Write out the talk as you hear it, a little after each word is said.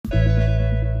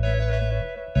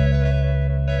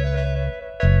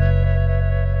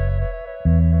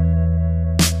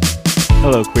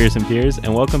Hello, queers and peers,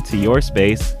 and welcome to Your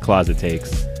Space Closet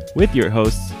Takes with your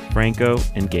hosts, Franco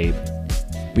and Gabe.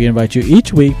 We invite you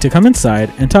each week to come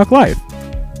inside and talk life,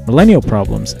 millennial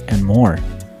problems, and more,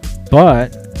 but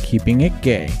keeping it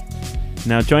gay,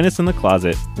 Now join us in the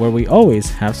closet. where we always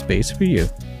have space for you.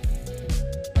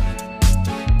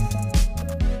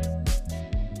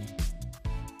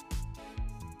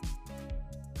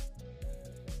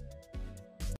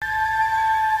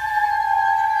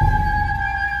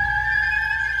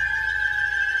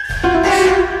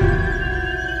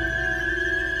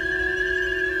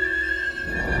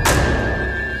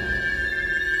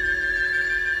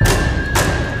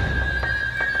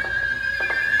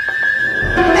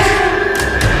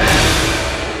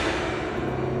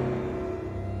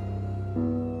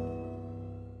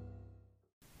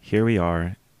 Here we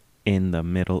are in the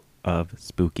middle of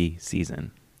spooky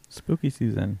season. Spooky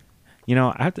season. You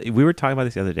know, we were talking about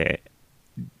this the other day.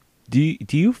 Do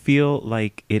you feel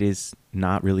like it is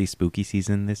not really spooky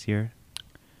season this year?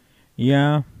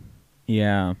 Yeah.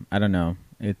 I don't know.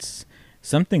 It's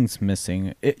something's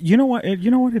missing. You know what? You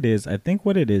know what it is. I think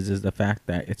what it is the fact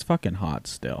that it's fucking hot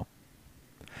still.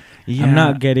 Yeah. I'm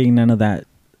not getting none of that.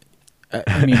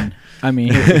 I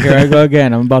mean, here I go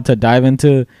again. I'm about to dive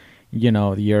into, you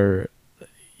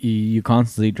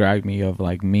constantly drag me of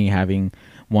like me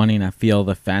wanting to feel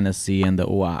the fantasy and the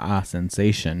ooh-ah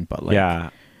sensation, but like, yeah.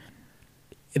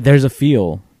 there's a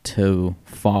feel to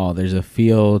fall. There's a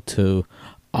feel to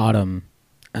autumn,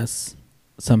 as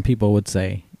some people would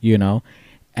say,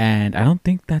 and I don't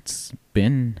think that's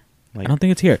been. Like I don't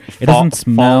think it's here. It doesn't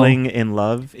smell. Falling in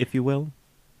love, if you will.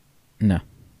 No.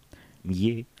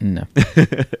 Yeah. No.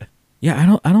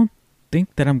 Yeah, I don't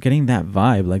think that I'm getting that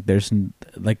vibe. Like there's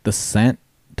like the scent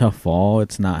to fall.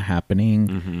 It's not happening.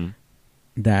 Mm-hmm.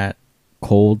 That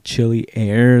cold, chilly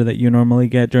air that you normally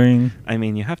get during. I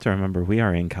mean, you have to remember we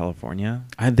are in California.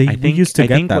 We used to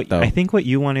get that though. I think what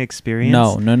you want to experience.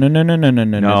 No.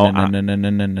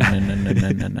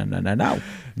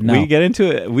 We get into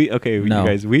it. You No.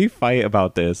 guys, we fight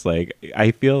about this. Like,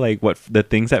 I feel like what the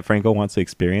things that Franco wants to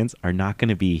experience are not going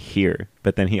to be here,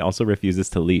 but then he also refuses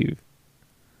to leave.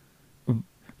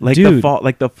 Like the Dude. fall,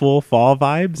 like the full fall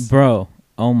vibes. Bro,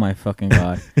 oh my fucking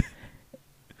god.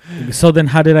 So then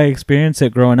how did I experience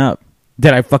it growing up?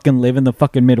 Did I fucking live in the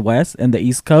fucking Midwest and the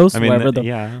East Coast, I mean, wherever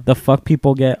the fuck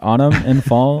people get autumn and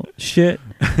fall shit?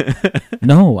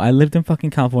 No, I lived in fucking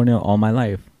California all my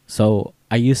life. So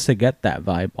I used to get that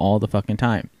vibe all the fucking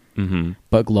time. Mm-hmm.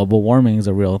 But global warming is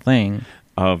a real thing.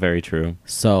 Oh, very true.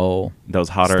 So Those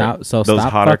hotter, stop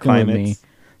hotter fucking with me. climates.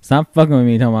 Stop fucking with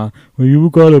me talking about, well, you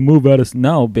gotta move out of...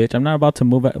 No, bitch, I'm not about to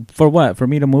move out. For what? For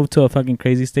me to move to a fucking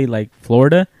crazy state like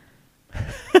Florida?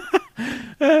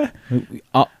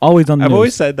 Always on the news. I've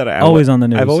always said that on the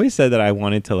news. I've always said that I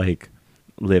wanted to like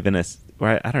live in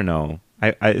I don't know.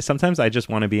 I sometimes I just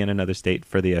want to be in another state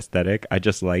for the aesthetic. I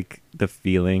just like the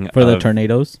feeling for the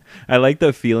tornadoes. I like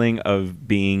the feeling of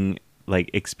being like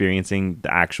experiencing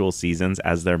the actual seasons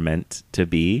as they're meant to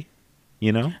be,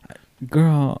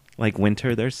 Girl, like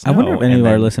winter, there's snow. I wonder if any of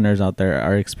our listeners out there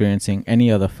are experiencing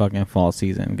any other fucking fall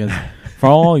season. Because for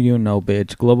all you know,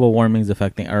 bitch, global warming is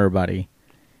affecting everybody.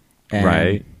 And,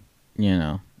 right.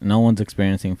 No one's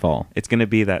experiencing fall. It's going to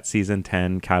be that season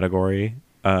 10 category.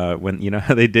 When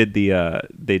how they did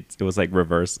it was like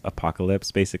reverse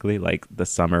apocalypse, basically. Like the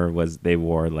summer they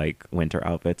wore like winter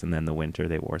outfits, and then the winter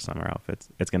they wore summer outfits.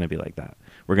 It's going to be like that.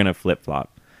 We're going to flip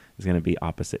flop. It's going to be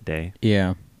opposite day.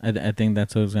 Yeah. I think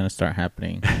that's what's going to start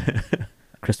happening.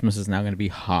 Christmas is now going to be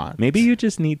hot. Maybe you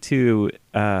just need to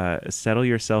settle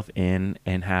yourself in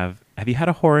and have you had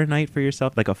a horror night for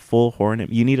yourself? Like a full horror night?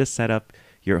 You need to set up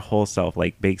your whole self,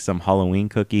 like bake some Halloween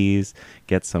cookies,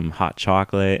 get some hot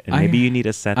chocolate, and maybe you need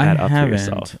to set that up for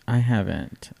yourself. I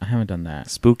haven't done that.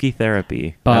 Spooky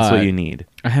therapy. That's what you need.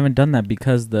 I haven't done that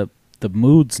because the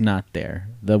mood's not there.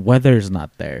 The weather's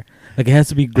not there. Like it has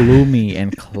to be gloomy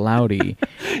and cloudy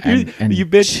and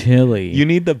chilly. You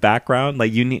need the background.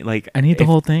 Like you need like I need the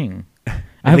whole thing.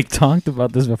 I've talked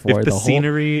about this before. If the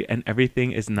scenery and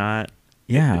everything is not.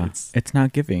 Yeah, it's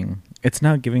not giving. It's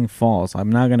not giving falls. I'm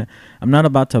not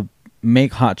about to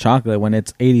make hot chocolate when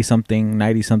it's 80 something,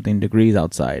 90 something degrees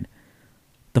outside.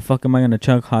 The fuck am I gonna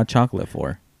chug hot chocolate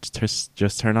for?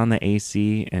 Just turn on the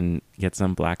AC and get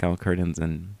some blackout curtains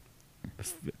and.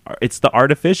 It's the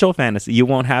artificial fantasy. You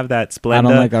won't have that Splenda. I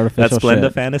don't like artificial that Splenda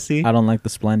shit. Fantasy. I don't like the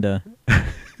Splenda.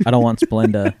 I don't want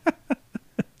Splenda.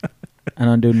 I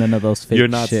don't do none of those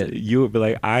fake shit. You would be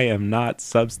like, I am not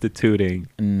substituting.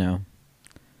 No.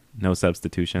 No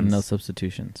substitutions. No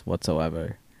substitutions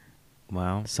whatsoever.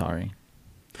 Wow. Sorry.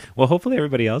 Well, hopefully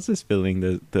everybody else is feeling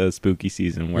the spooky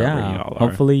season wherever y'all are.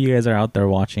 Hopefully you guys are out there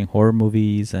watching horror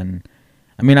movies, and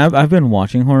I mean I've been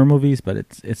watching horror movies, but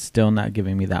it's still not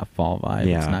giving me that fall vibe.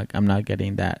 Yeah. It's not. I'm not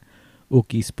getting that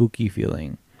ooky spooky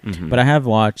feeling. Mhm. But I've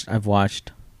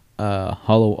watched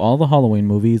all the Halloween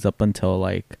movies up until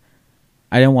like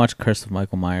I didn't watch Curse of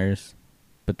Michael Myers,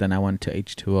 but then I went to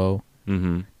H2O.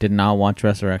 Mhm. Did not watch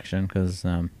Resurrection because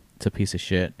it's a piece of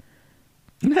shit.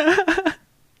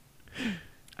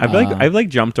 I've like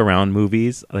jumped around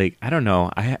movies. Like I don't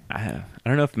know. I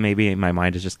don't know if maybe my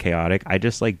mind is just chaotic. I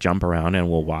just like jump around and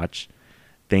will watch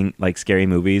like scary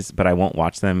movies, but I won't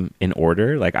watch them in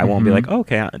order. Like I won't be like, oh,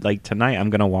 okay, like tonight I'm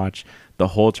gonna watch the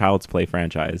whole Child's Play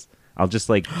franchise. I'll just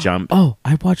like jump. Oh,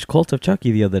 I watched Cult of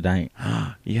Chucky the other night.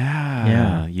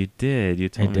 Yeah, you did. You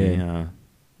told I me. did.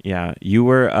 Yeah, you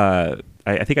were.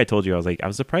 I think I told you. I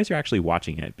was surprised you're actually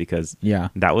watching it because Yeah.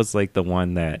 that was like the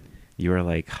one that you were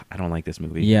like, I don't like this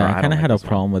movie. Yeah, or, I don't kind of like had a this one."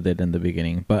 problem with it in the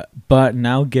beginning, but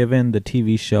now given the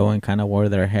TV show and kind of where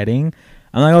they're heading,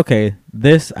 I'm like, okay,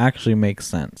 this actually makes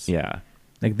sense. Yeah.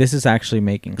 Like this is actually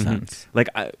making Mhm. sense. Like,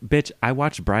 bitch, I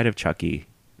watched Bride of Chucky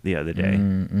the other day.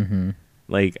 Mm-hmm.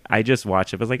 Like, I just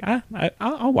watched it. I was like,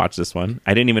 I'll watch this one.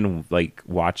 I didn't even like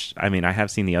watch. I mean, I have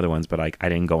seen the other ones, but like, I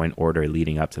didn't go in order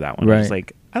leading up to that one. I was Right.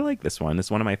 like, I like this one. It's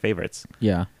one of my favorites,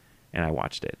 Yeah. and I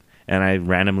watched it. And I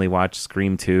randomly watched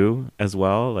Scream 2 as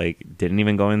well. Like, didn't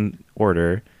even go in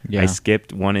order. Yeah. I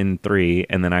skipped 1 and 3,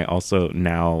 and then I also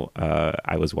now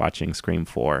I was watching Scream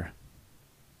 4.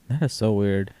 That is so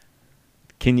weird.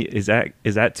 Is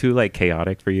that too like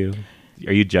chaotic for you?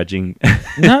 Are you judging?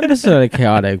 Not necessarily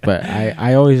chaotic, but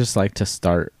I always just like to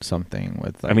start something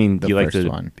with. Like, I mean, the you like first to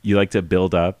one. you like to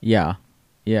build up. Yeah,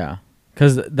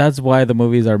 because that's why the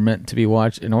movies are meant to be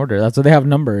watched in order. That's why they have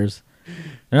numbers.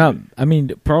 They're not. I mean,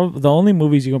 the only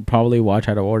movies you can probably watch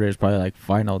out of order is probably like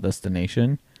Final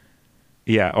Destination.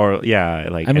 Yeah, or yeah,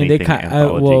 like I mean, they anything kind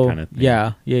anthology kind of thing.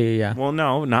 Yeah. Well,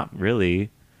 no, not really.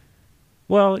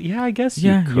 Well, yeah, I guess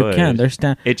Yeah, you could. can. There's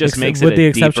It just makes with it the a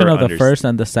exception deeper of the first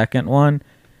and the second one.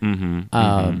 Mm-hmm,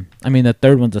 I mean, the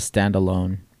third one's a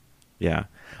standalone. yeah.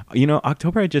 You know,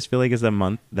 October I just feel like is a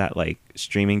month that like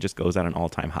streaming just goes at an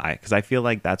all-time high because I feel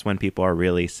like that's when people are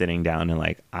really sitting down and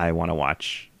like I want to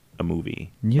watch a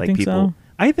movie. You like think people, so?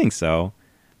 I think so.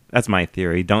 That's my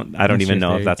theory. I don't That's even your know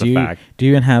if theory. that's Do a you- fact. Do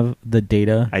you even have the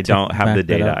data? I to don't have back the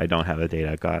that data. up? I don't have the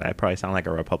data. God, I probably sound like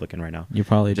a Republican right now. You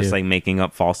probably Just do. like making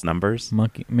up false numbers.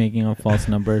 Making up false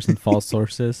numbers and false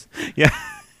sources. Yeah.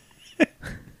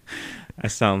 I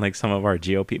sound like some of our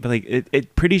GOP, but like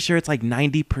it pretty sure it's like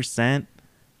 90%.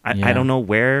 I Yeah. don't know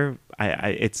where.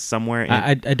 It's somewhere.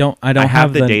 I don't I have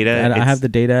have the data. I have the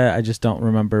data. I just don't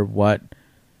remember what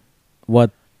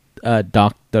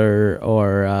doctor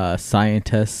or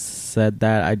scientist said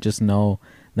that. I just know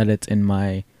that it's in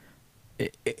my.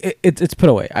 It's put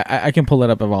away. I can pull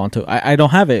it up if I want to. I don't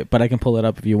have it, but I can pull it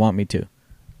up if you want me to.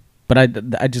 But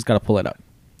I just gotta pull it up.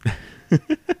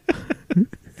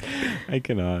 I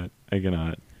cannot.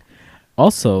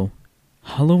 Also,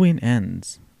 Halloween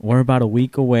ends. We're about a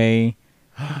week away.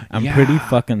 I'm Yeah. pretty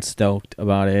fucking stoked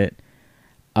about it.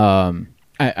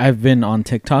 I've been on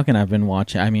TikTok and I've been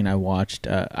watching. I mean, I watched.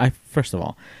 First of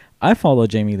all, I follow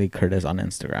Jamie Lee Curtis on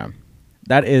Instagram.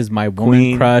 That is my woman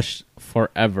Queen. crush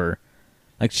forever.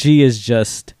 Like she is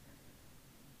just.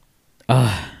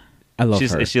 I love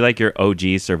her. Is she like your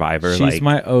OG Survivor? She's like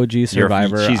my OG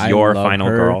Survivor. She's I your love final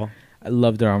her. girl. I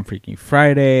loved her on Freaking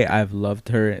Friday. I've loved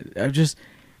her. I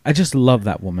just love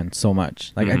that woman so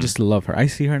much. Like I Mhm. just love her. I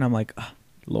see her and I'm like,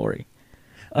 Lori.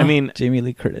 I mean- Jamie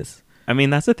Lee Curtis. I mean,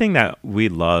 that's the thing that we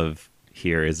love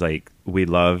here is like we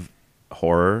love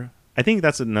horror. I think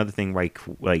that's another thing like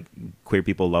queer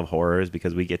people love horror is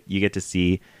because you get to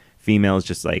see females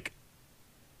just like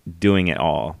doing it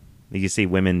all. You see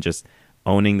women just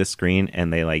owning the screen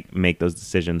and they like make those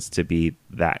decisions to be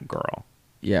that girl.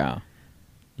 Yeah.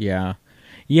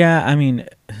 I mean,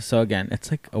 so again, it's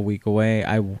like a week away.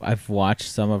 I've watched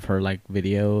some of her like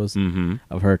videos Mm-hmm.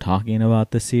 of her talking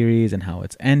about the series and how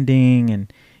it's ending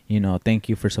and thank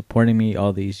you for supporting me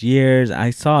all these years.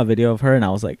 I saw a video of her and I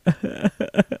was like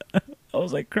I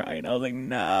was like crying. I was like,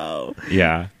 no.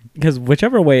 Yeah. Because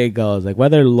whichever way it goes, like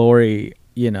whether Lori,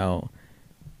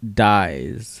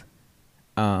 dies,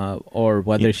 or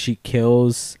whether she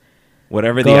kills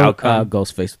Whatever the outcome.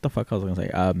 Ghostface. What the fuck I was gonna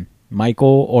say?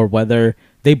 Michael, or whether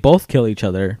they both kill each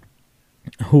other.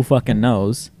 Who fucking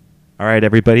knows? All right,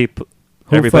 everybody.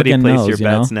 Who Everybody, fucking place knows, your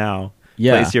bets now.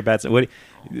 Yeah. Place your bets.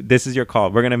 This is your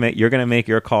call. You're gonna make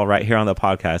your call right here on the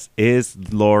podcast. Is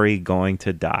Lori going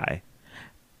to die?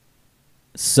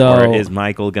 So or is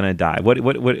Michael gonna die?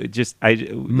 What? Just like,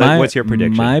 what's your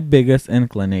prediction? My biggest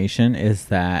inclination is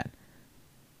that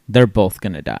they're both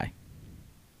gonna die.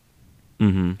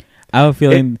 Mm-hmm. I have a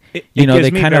feeling, It they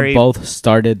gives me kind of very- both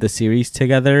started the series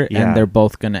together, Yeah. and they're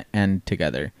both gonna end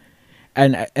together.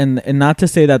 And not to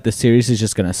say that the series is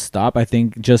just gonna stop. I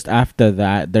think just after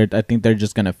that, I think they're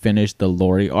just gonna finish the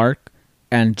Lori arc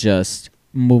and just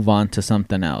move on to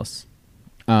something else,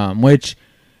 which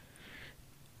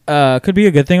could be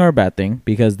a good thing or a bad thing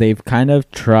because they've kind of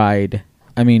tried.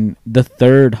 I mean, the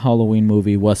third Halloween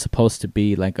movie was supposed to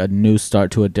be like a new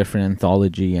start to a different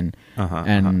anthology, and Uh-huh,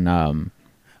 and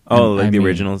Oh, and like I the mean-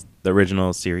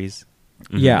 original series.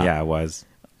 Mhm. Yeah. Yeah, it was.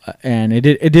 and it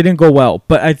didn't go well.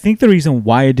 But I think the reason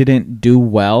why it didn't do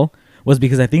well was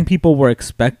because I think people were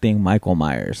expecting Michael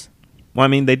Myers. Well, I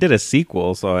mean, they did a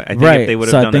sequel, so I think Right, if they would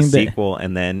so I have done a think that- sequel,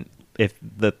 and then if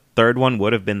the third one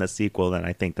would have been the sequel, then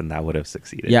I think then that would have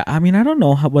succeeded. Yeah, I mean, I don't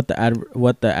know what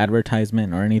the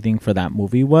advertisement or anything for that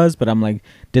movie was, but I'm like,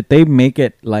 did they make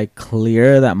it like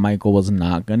clear that Michael was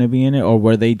not gonna be in it, or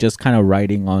were they just kind of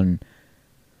riding on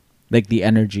like the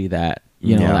energy that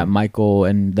Yeah. that Michael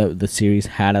and the series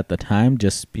had at the time?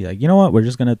 Just be like, you know what, we're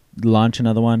just gonna launch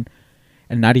another one,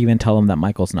 and not even tell them that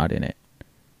Michael's not in it.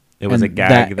 It was And a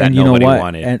gag that and you know nobody what?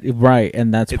 wanted. And, right,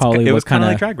 and that's probably it what was kind kind of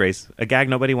of like Drag Race, a gag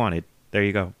nobody wanted. There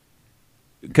you go.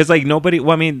 Because like nobody,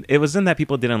 well, I mean, it wasn't that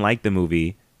people didn't like the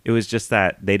movie. It was just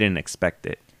that they didn't expect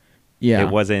it. yeah, It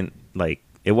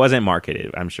wasn't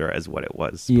marketed, I'm sure, as what it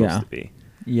was supposed Yeah. to be.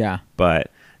 yeah, But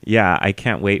yeah, I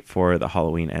can't wait for the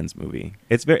Halloween Ends movie.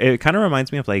 It kind of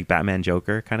reminds me of like Batman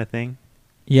Joker kind of thing.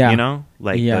 yeah, You know,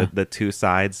 like Yeah. the two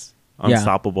sides, Yeah.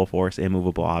 unstoppable force,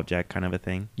 immovable object kind of a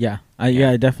thing. yeah. Yeah.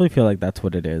 I definitely feel like that's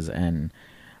what it is, and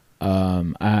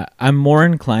I'm more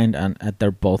inclined at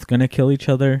they're both gonna kill each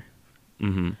other.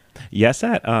 Mm-hmm. Yes,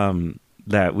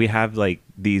 that we have like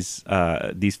these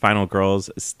final girls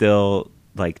still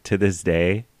like to this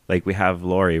day. Like we have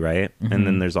Lori, right? And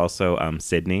then Mhm. there's also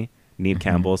Sydney. Neve Mhm.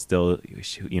 Campbell still,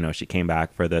 she came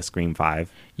back for the Scream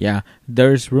 5. Yeah,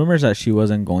 there's rumors that she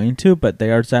wasn't going to, but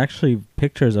there's actually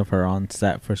pictures of her on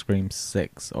set for Scream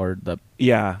 6 or the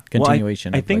Yeah.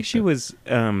 continuation. Well, I of, think like, she the- was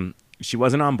she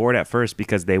wasn't on board at first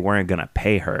because they weren't gonna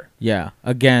pay her. Yeah,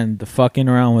 again, the fucking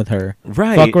around with her.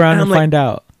 Right. Fuck around and I'm like, find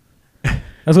out.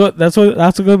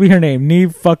 That's gonna be her name.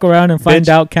 Neve, fuck around and find Bitch.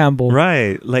 out Campbell.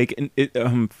 Right. Like,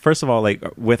 first of all, like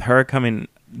with her coming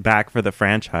back for the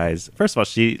franchise, first of all,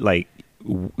 she like,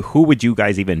 who would you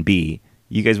guys even be?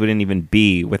 You guys wouldn't even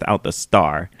be without the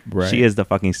star. Right. She is the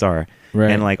fucking star. Right.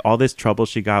 And like all this trouble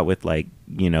she got with like,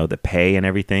 the pay and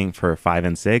everything for 5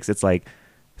 and 6. It's like,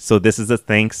 so this is the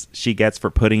thanks she gets for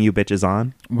putting you bitches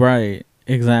on. Right.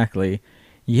 Exactly.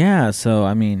 Yeah. So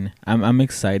I mean, I'm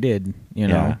excited.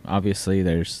 Yeah. Obviously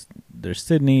there's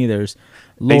Sydney. There's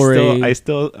Lori. I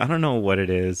don't know what it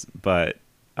is, but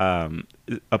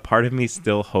a part of me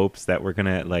still hopes that we're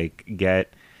gonna like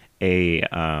get a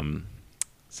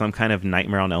some kind of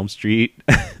Nightmare on Elm Street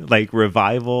like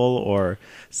revival or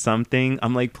something.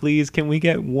 I'm like, please, can we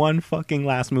get one fucking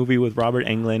last movie with Robert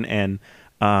Englund and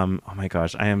oh my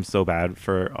gosh, I am so bad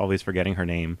for always forgetting her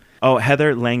name. Oh,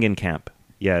 Heather Langenkamp.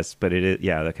 Yes, but it is,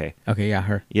 yeah, okay. Okay. Yeah.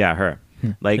 Her. Yeah, her.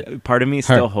 Like part of me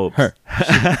still hopes. Her.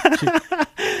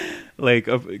 Like,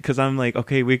 because I'm like,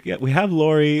 okay, we have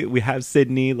Lori, we have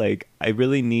Sydney. Like, I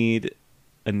really need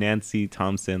a Nancy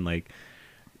Thompson. Like,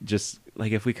 just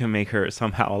like if we can make her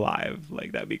somehow alive,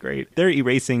 like that'd be great. They're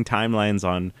erasing timelines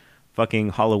on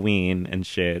fucking Halloween and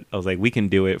shit. I was like, we can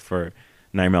do it for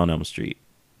Nightmare on Elm Street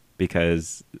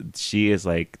because she is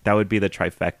like, that would be the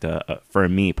trifecta for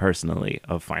me personally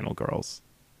of Final Girls.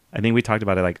 I think we talked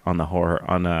about it like on the horror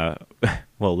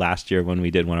well, last year when we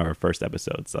did one of our first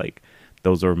episodes. Like,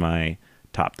 those were my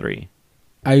top 3.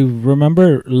 I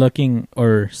remember looking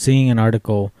or seeing an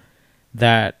article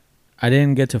that I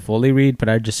didn't get to fully read, but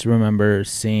I just remember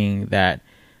seeing that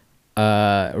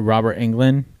Robert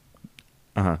Englund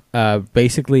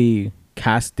basically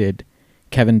casted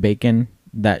Kevin Bacon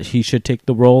that he should take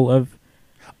the role of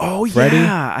Oh Freddy?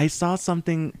 yeah, I saw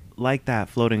something like that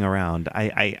floating around.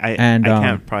 I and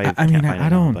can't probably. I mean, can't find I it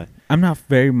now, don't. I'm not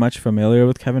very much familiar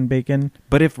with Kevin Bacon.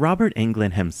 But if Robert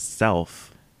Englund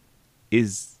himself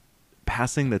is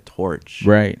passing the torch,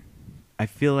 Right. I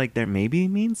feel like there maybe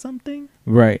means something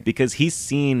Right. because he's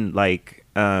seen like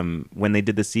when they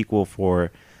did the sequel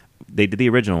they did the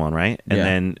original one, right? And Yeah.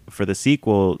 then for the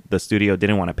sequel, the studio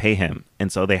didn't want to pay him,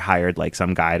 and so they hired like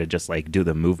some guy to just like do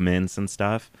the movements and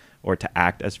stuff, or to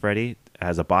act as Freddy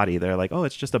as a body. They're like, oh,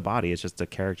 it's just a body, it's just a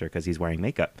character because he's wearing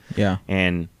makeup, Yeah.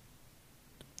 and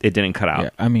it didn't cut out. Yeah.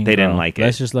 I mean, they didn't bro, like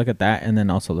let's it. just look at that, and then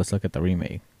also let's look at the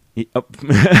remake. Oh.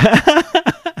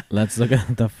 Let's look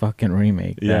at the fucking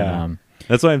remake. Yeah.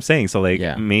 That's what I'm saying. So like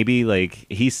Yeah. maybe like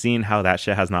he's seen how that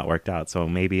shit has not worked out. So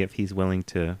maybe if he's willing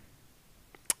to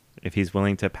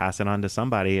pass it on to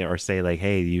somebody or say like,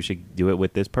 hey, you should do it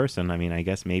with this person. I mean, I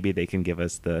guess maybe they can give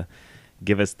us the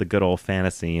good old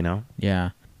fantasy, you know?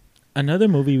 Yeah. Another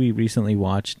movie we recently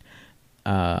watched,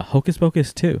 Hocus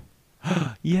Pocus 2.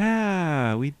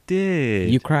 Yeah, we did.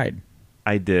 You cried.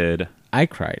 I did. I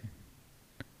cried.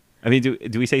 I mean,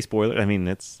 do we say spoiler? I mean,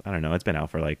 I don't know. It's been out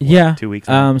for like what, 2 weeks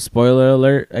now? Spoiler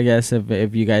alert, I guess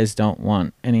if you guys don't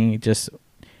want any, just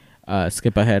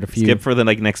skip ahead a few. Skip for the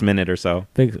like next minute or so.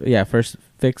 Fix.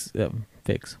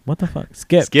 What the fuck?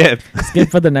 Skip. Skip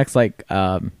for the next like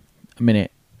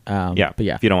minute. Yeah. But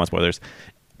yeah. If you don't want spoilers.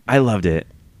 I loved it.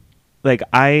 Like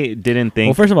I didn't think.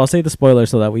 Well, first of all, say the spoiler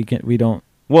so that we don't.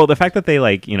 Well, the fact that they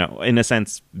like, you know, in a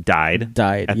sense died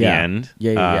at the end.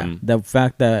 Yeah. The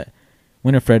fact that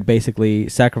Winifred basically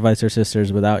sacrificed her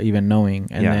sisters without even knowing,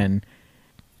 and then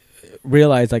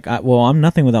realized like, I'm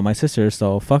nothing without my sisters,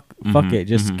 so fuck it,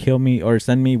 just kill me or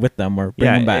send me with them or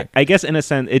bring them back. I guess in a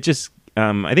sense, it just,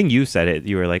 I think you said it.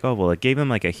 You were like, oh well, it gave them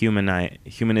like a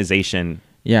humanization.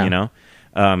 Yeah, you know,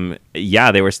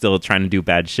 they were still trying to do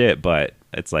bad shit, but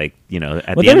it's like, you know, at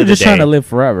the end of the day, they were just trying to live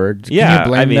forever. Can you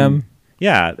blame them?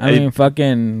 Yeah, I mean,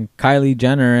 fucking Kylie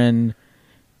Jenner and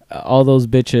all those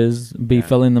bitches be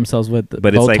filling themselves with Botox.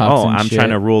 But it's like, I'm shit. trying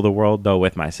to rule the world though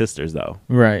with my sisters though.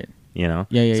 Right. You know?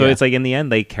 Yeah. So it's like in the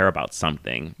end they care about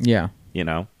something. Yeah. You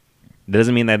know? That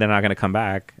doesn't mean that they're not going to come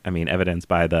back. I mean, evidenced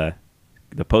by the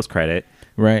post credit.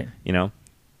 Right. You know?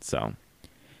 So.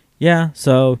 Yeah,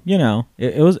 so, you know,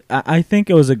 it was I think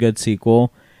it was a good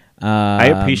sequel. I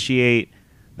appreciate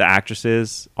the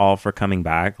actresses all for coming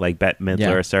back, like Bette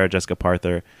Midler, Sarah Jessica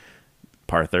Parker.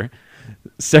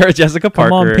 Sarah Jessica Parker.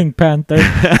 Come on, Pink Panther.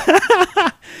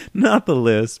 Not the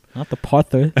lisp. Not the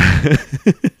Parker.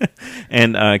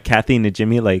 And Kathy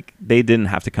Najimy, like, they didn't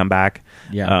have to come back.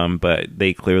 Yeah. But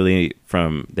they clearly,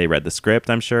 they read the script,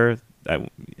 I'm sure,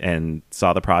 and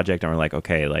saw the project and were like,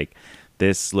 okay, like,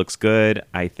 this looks good.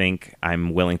 I think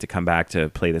I'm willing to come back to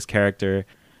play this character.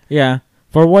 Yeah.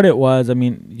 For what it was, I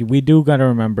mean, we do got to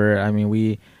remember, I mean,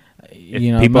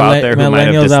 you know, people out there who might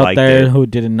have millennials out disliked there it. who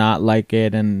did not like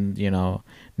it, and, you know,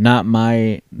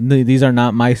 these are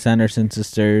not my Sanderson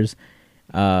sisters.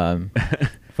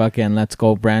 Fucking let's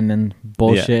go Brandon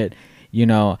bullshit. You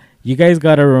know, you guys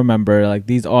got to remember, like,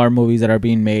 these are movies that are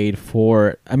being made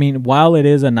for, I mean, while it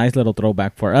is a nice little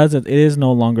throwback for us, it is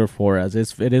no longer for us.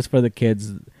 It is for the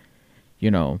kids,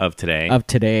 you know, of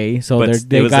today. So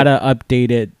they got to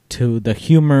update it to the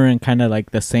humor and kind of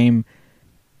like the same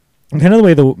kind of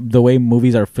the way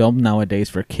movies are filmed nowadays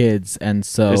for kids. And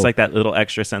so there's like that little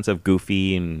extra sense of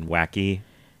goofy and wacky.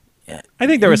 I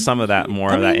think there was some of that,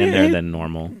 more of that in there than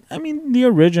normal. I mean, the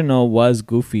original was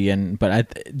goofy,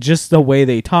 but just the way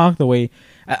they talk,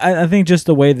 I think just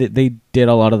the way that they did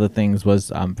a lot of the things was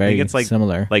very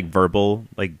similar. Like verbal,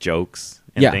 like jokes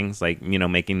and things, like, you know,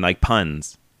 making like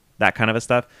puns, that kind of a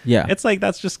stuff. Yeah, it's like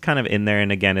that's just kind of in there,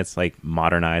 and again, it's like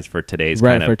modernized for today's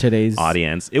today's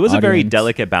audience. It was a very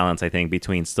delicate balance, I think,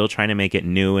 between still trying to make it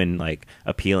new and like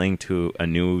appealing to a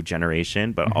new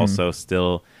generation, but also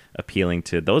still appealing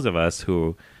to those of us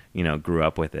who, you know, grew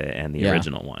up with it and the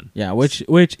original one. Yeah, which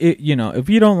you know, if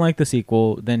you don't like the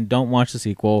sequel, then don't watch the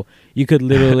sequel. You could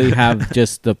literally have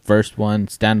just the first one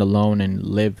stand alone and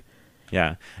live.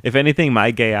 Yeah. If anything,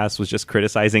 my gay ass was just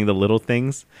criticizing the little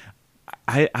things.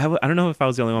 I don't know if I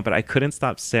was the only one, but I couldn't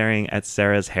stop staring at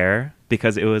Sarah's hair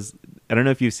because it was, I don't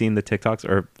know if you've seen the TikToks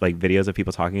or like videos of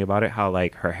people talking about it, how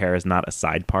like her hair is not a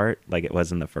side part like it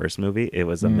was in the first movie. It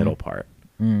was a middle part.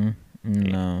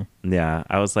 No. Yeah,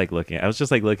 I was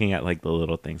just like looking at like the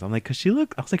little things. I'm like, she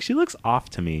looks off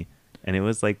to me, and it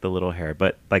was like the little hair.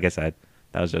 But like I said,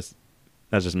 that was just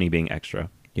me being extra.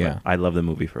 Yeah, but I love the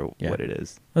movie for what it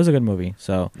is. It was a good movie.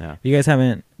 So if you guys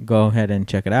haven't, go ahead and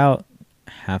check it out.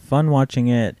 Have fun watching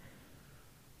it.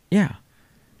 Yeah,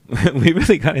 we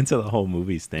really got into the whole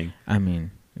movies thing. I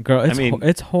mean, girl,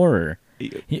 it's horror.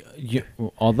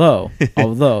 Although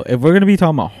if we're gonna be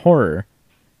talking about horror,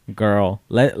 girl,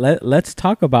 let's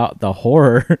talk about the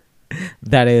horror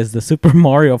that is the Super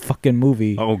Mario fucking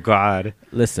movie. Oh God!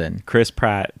 Listen, Chris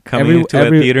Pratt coming to a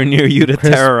theater near you to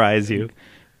terrorize you.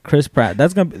 Chris Pratt.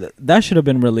 That should have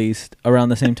been released around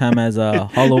the same time as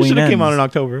Halloween. Should have came out in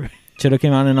October. Should have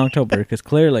came out in October because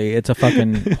clearly it's a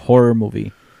fucking horror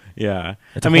movie. Yeah,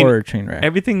 it's a horror train wreck.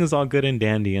 Everything is all good and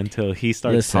dandy until he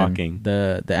starts talking.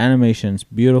 The animation's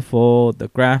beautiful.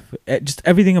 The just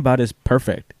everything about it is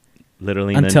perfect.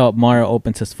 Literally until Mario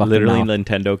opens his fucking mouth.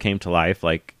 Nintendo came to life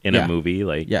like in a movie.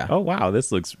 Like, oh wow,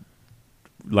 this looks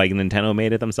like Nintendo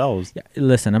made it themselves. Yeah,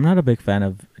 listen, I'm not a big fan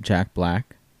of Jack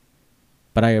Black,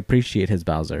 but I appreciate his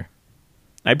Bowser.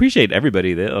 I appreciate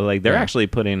everybody that like they're Yeah. actually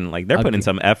putting Okay.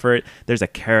 some effort. There's a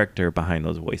character behind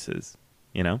those voices,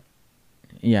 you know?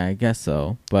 Yeah, I guess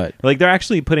so. But Like they're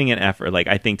actually putting in effort, like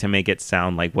I think, to make it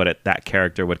sound like what that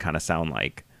character would kind of sound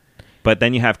like. But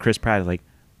then you have Chris Pratt like,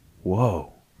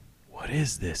 whoa, what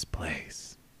is this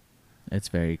place? it's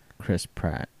very Chris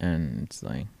Pratt, and it's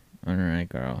like, all right,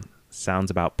 girl, Sounds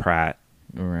about Pratt.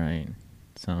 right?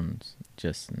 Sounds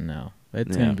just no.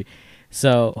 It's Yeah. gonna be.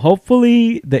 So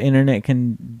hopefully the internet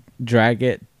can drag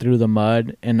it through the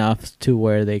mud enough to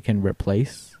where they can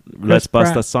replace. Let's bust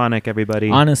Pratt. the Sonic, everybody.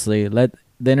 Honestly, let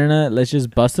the internet. Let's just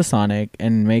bust a Sonic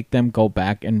and make them go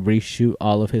back and reshoot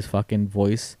all of his fucking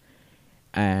voice,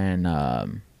 and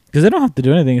because they don't have to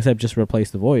do anything except just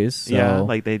replace the voice. So, Yeah,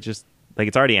 like they just like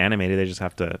it's already animated. They just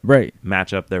have to right.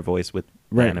 match up their voice with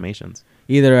the Right. animations.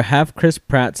 Either have Chris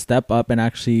Pratt step up and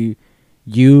actually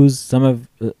use some of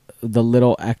the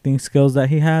little acting skills that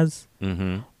he has,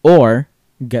 Mm-hmm. or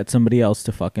get somebody else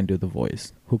to fucking do the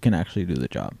voice who can actually do the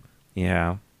job.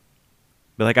 Yeah.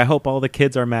 But like, I hope all the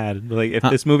kids are mad. Like, if Huh.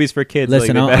 this movie's for kids,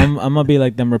 Listen, like, I'm gonna be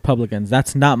like them Republicans.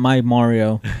 That's not my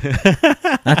Mario.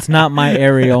 That's not my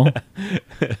Ariel.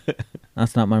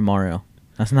 That's not my Mario.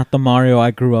 That's not the Mario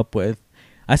I grew up with.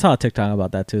 I saw a TikTok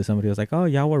about that too. Somebody was like, "Oh,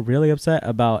 y'all were really upset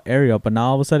about Ariel, but now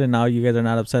all of a sudden, now you guys are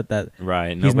not upset that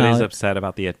right. He's Nobody's not- upset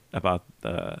about the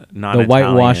non the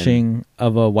whitewashing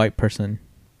of a white person."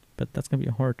 But that's gonna be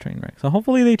a horror train wreck. So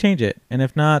hopefully they change it, and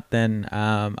if not, then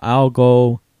I'll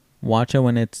go watch it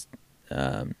when it's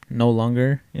no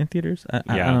longer in theaters. I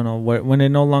Yeah. don't know when it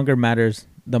no longer matters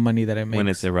the money that it makes. when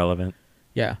it's irrelevant.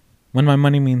 Yeah. When my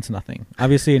money means nothing.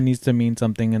 Obviously, it needs to mean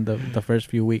something in the first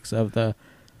few weeks of the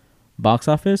box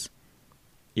office.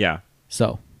 Yeah.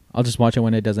 So I'll just watch it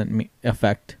when it doesn't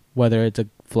affect whether it's a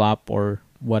flop or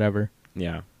whatever.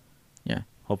 Yeah. Yeah.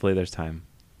 Hopefully there's time.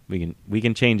 We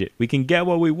can change it. We can get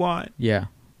what we want. Yeah.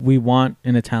 We want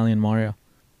an Italian Mario.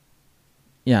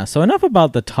 Yeah. So enough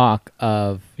about the talk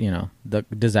of, the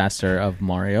disaster of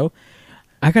Mario.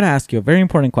 I got to ask you a very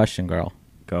important question, girl.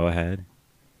 Go ahead.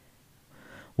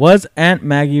 Was Aunt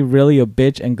Maggie really a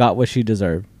bitch and got what she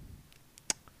deserved?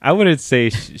 I wouldn't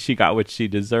say she got what she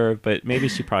deserved, but maybe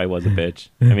she probably was a bitch.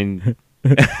 I mean,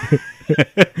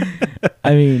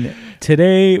 I mean,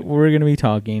 today we're going to be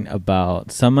talking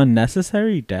about some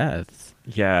unnecessary deaths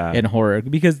yeah. in horror.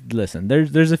 Because, listen,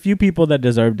 there's a few people that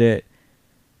deserved it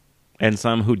And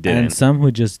some who didn't. and some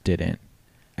who just didn't.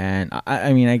 And,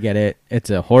 I mean, I get it. It's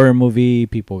a horror movie.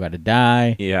 People got to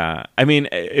die. Yeah. I mean,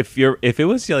 if it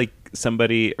was like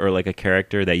somebody or like a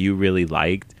character that you really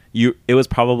liked, it was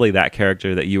probably that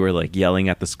character that you were like yelling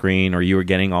at the screen, or you were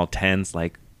getting all tense,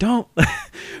 like, don't,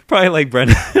 probably like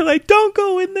Brenda, like, don't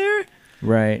go in there.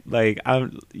 Right. Like,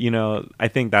 I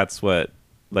think that's what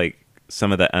like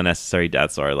some of the unnecessary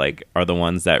deaths are the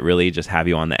ones that really just have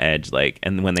you on the edge. Like,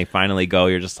 and when they finally go,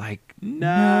 you're just like,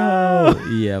 no.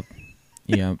 Yep.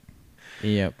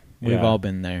 We've Yeah. all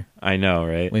been there. I know,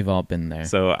 right? We've all been there.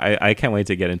 So I can't wait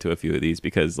to get into a few of these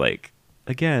because, like,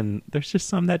 again, there's just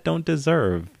some that don't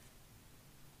deserve.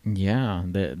 Yeah.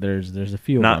 There's a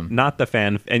few of them. Not the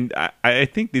fan, and I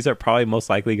think these are probably most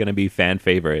likely going to be fan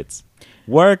favorites.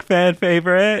 Work fan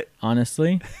favorite.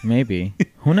 Honestly, maybe.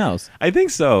 Who knows? I think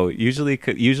so. Usually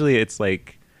it's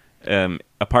like,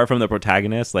 apart from the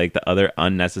protagonist, like the other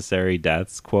unnecessary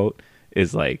deaths quote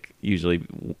is like usually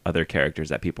other characters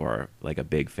that people are like a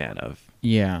big fan of.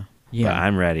 Yeah. But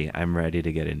I'm ready. I'm ready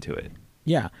to get into it.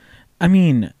 Yeah. I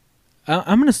mean,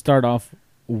 I'm going to start off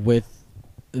with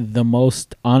the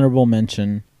most honorable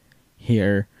mention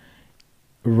here,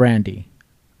 Randy.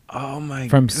 Oh my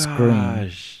From gosh.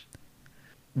 Scream.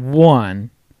 One,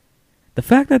 the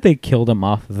fact that they killed him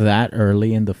off that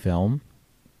early in the film,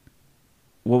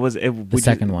 What was it? The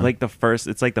second one. Like the first.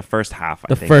 It's like the first half.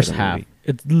 the I think, first of the half. movie.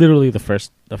 It's literally the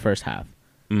first half.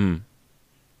 Mm.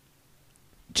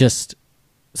 Just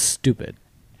stupid.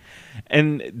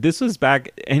 And this was back,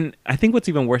 and I think what's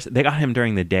even worse, they got him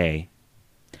during the day.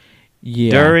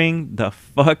 Yeah. During the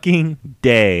fucking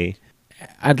day.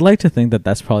 I'd like to think that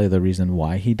that's probably the reason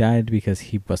why he died, because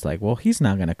he was like, well, he's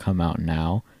not going to come out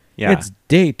now. Yeah. It's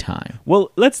daytime.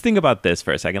 Well, let's think about this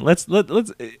for a second. Let's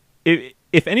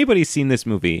if anybody's seen this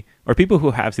movie, or people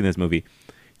who have seen this movie,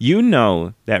 you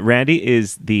know that Randy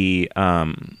is the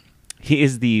he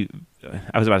is the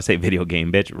I was about to say video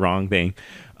game, bitch, wrong thing.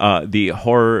 The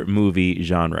horror movie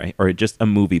genre, or just a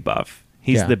movie buff.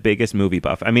 He's Yeah. the biggest movie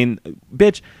buff. I mean,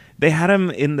 bitch, they had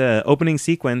him in the opening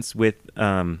sequence with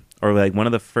or like one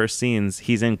of the first scenes,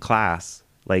 he's in class,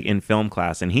 like in film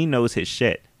class, and he knows his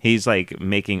shit. He's like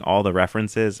making all the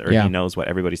references, or Yeah. he knows what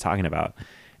everybody's talking about.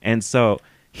 And so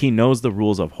he knows the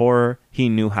rules of horror. He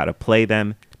knew how to play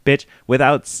them. Bitch,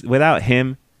 without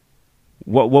him,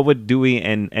 what would Dewey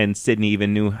and Sydney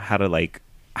even knew how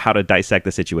to dissect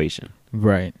the situation?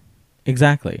 Right.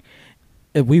 Exactly.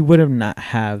 If we would have not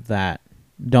have that,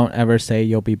 don't ever say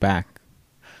you'll be back.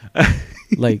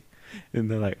 Like, And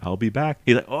they're like, I'll be back.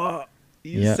 He's like, oh,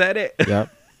 you Yep. said it. yep.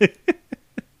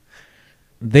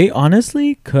 They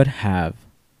honestly could have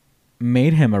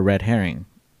made him a red herring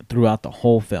throughout the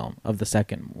whole film of the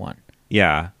second one,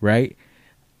 Yeah. right?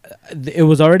 It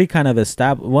was already kind of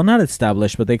established. Well, not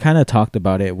established, but they kind of talked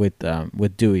about it with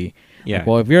Dewey. Yeah. Like,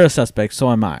 well, if you're a suspect, so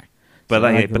am I. But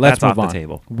So, but let's that's off move the on.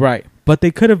 table. Right. But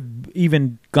they could have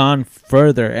even gone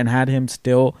further and had him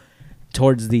still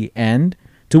towards the end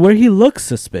to where he looks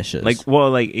suspicious. Like, well,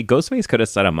 like Ghostface could have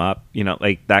set him up, you know,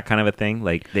 like that kind of a thing.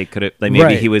 Like they could have, like maybe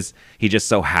Right. he just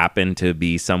so happened to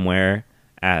be somewhere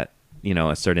at, you know,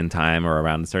 a certain time or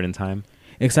around a certain time.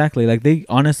 Exactly. Like they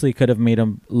honestly could have made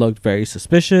him look very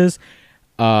suspicious.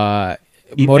 And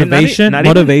Motivation not even-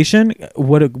 motivation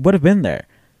would have been there.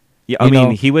 Yeah, I You mean, know,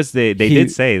 he was they he-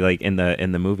 did say like in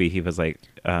the movie he was like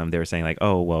they were saying like,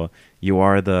 oh well, you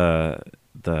are the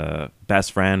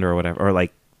best friend or whatever, or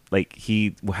like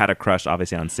he had a crush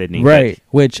obviously on Sydney, but Right.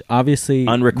 Which obviously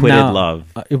unrequited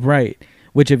love. Right.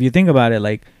 Which if you think about it,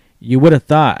 like you would have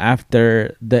thought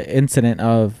after the incident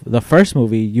of the first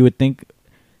movie, you would think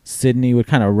Sydney would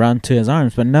kind of run to his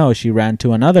arms, but no, she ran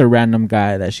to another random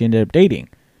guy that she ended up dating.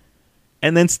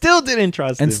 And then still didn't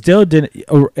trust And him. still didn't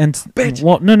Bitch.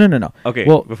 well no. Okay,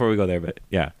 Well, before we go there, but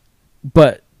yeah.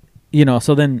 but you know,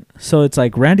 so it's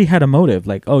like Randy had a motive,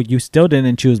 like, oh, you still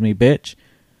didn't choose me, bitch,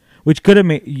 which could have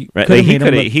made Right, could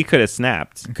like, have he could have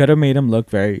snapped. could have made him look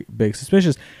very big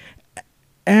suspicious,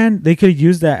 and they could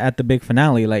use that at the big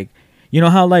finale. Like, you know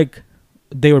how like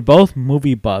they were both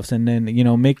movie buffs, and then you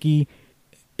know Mickey,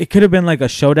 it could have been like a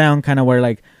showdown kind of where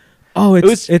like, oh,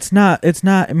 it's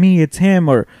not me, it's him,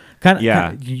 or kind of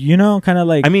Yeah. you know, kind of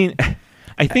like I mean,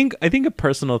 I think a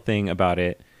personal thing about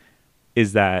it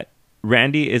is that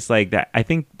Randy is like that. I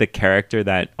think the character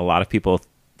that a lot of people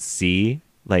see,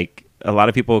 like a lot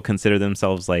of people consider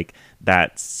themselves like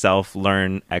that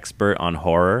self-learned expert on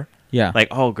horror. yeah, Like,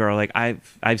 oh girl, like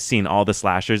I've seen all the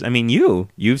slashers. I mean,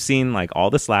 you've seen like all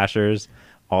the slashers,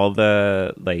 all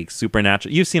the like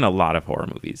supernatural. You've seen a lot of horror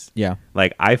movies. yeah,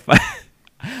 Like I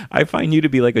find you to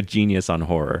be like a genius on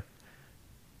horror.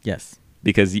 yes,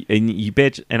 Because you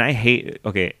bitch, and I hate.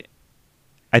 Okay,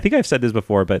 I think I've said this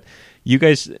before, but you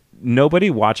guys, nobody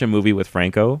watch a movie with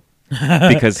Franco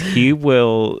because he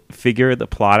will figure the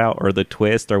plot out or the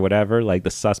twist or whatever, like the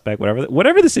suspect,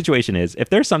 whatever the situation is. If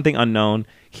there's something unknown,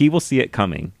 he will see it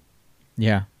coming,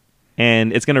 yeah,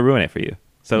 and it's gonna ruin it for you.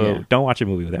 So Yeah. don't watch a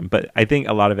movie with him. But I think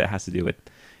a lot of it has to do with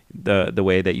the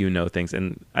way that you know things,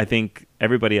 and I think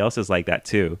everybody else is like that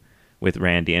too with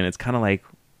Randy, and it's kind of like,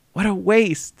 what a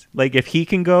waste. Like if he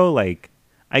can go, like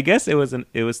I guess it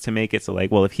was to make it so like,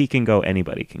 well, if he can go,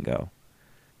 anybody can go.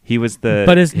 He was the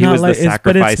but it's he not was like the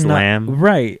sacrificed lamb.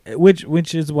 right?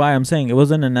 Which is why I'm saying it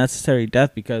wasn't a necessary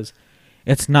death, because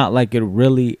it's not like it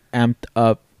really amped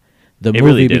up the It movie,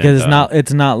 really didn't, because though.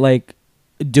 it's not like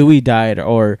Dewey died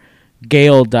or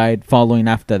Gale died following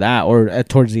after that, or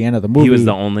towards the end of the movie. He was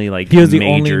the only like He was the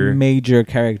major. only major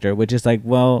character, which is like,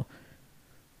 well,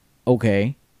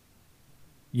 okay,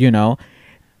 you know.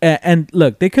 And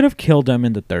look, they could have killed him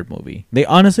in the third movie. They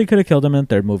honestly could have killed him in the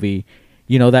third movie.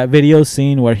 You know, that video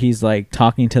scene where he's like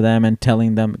talking to them and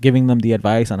telling them, giving them the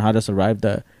advice on how to survive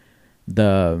the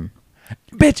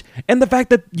Bitch, and the fact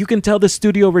that you can tell the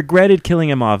studio regretted killing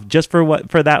him off just for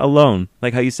that alone.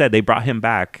 Like how you said, they brought him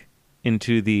back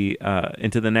into the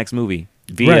next movie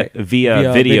via Right. Via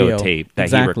videotape that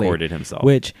Exactly. he recorded himself.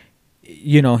 which,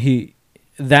 you know,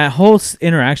 that whole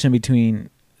interaction between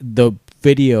the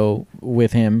video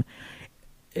with him,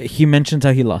 he mentions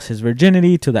how he lost his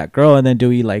virginity to that girl, and then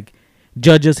Dewey like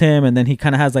judges him, and then he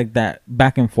kind of has like that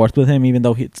back and forth with him, even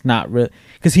though it's not real,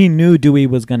 because he knew Dewey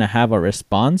was gonna have a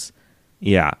response.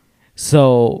 Yeah.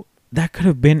 So that could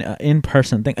have been an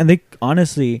in-person thing, and they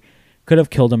honestly could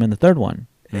have killed him in the third one.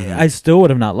 Mhm. I still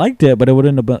would have not liked it, but it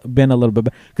wouldn't have been a little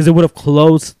bit, because it would have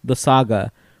closed the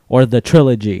saga or the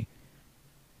trilogy.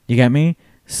 You get me?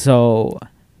 So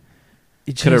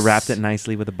it Could have just- wrapped it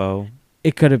nicely with a bow.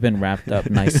 It could have been wrapped up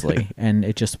nicely, and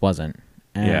it just wasn't.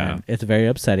 And Yeah. it's very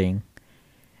upsetting.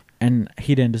 And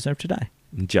he didn't deserve to die.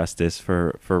 Justice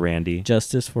for Randy.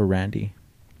 Justice for Randy.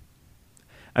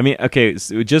 I mean, okay,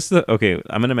 so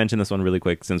I'm gonna mention this one really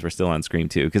quick since we're still on Scream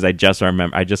 2 because I just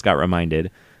got reminded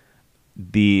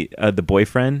the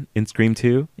boyfriend in Scream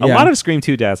 2. A Yeah. lot of Scream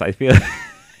 2 deaths, I feel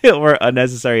were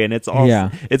unnecessary, and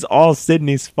Yeah. it's all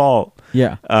Sydney's fault.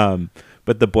 Yeah.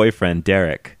 But the boyfriend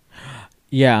Derek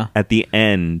Yeah. at the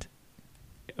end,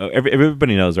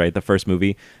 everybody knows, right? The first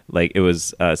movie, like, it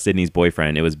was Sydney's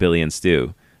boyfriend. It was Billy and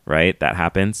Stu, right? That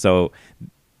happened. So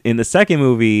in the second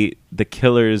movie, the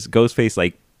killer's Ghostface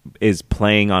like is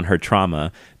playing on her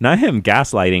trauma, not him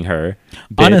gaslighting her.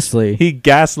 Bitch. Honestly. He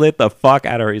gaslit the fuck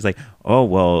out of her. He's like, oh,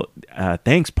 well,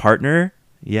 thanks, partner.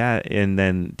 Yeah. And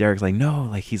then Derek's like, no,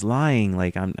 like, he's lying.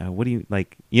 Like, I'm, what do you,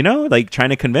 like, you know, like, trying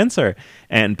to convince her.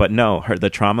 But no, the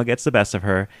trauma gets the best of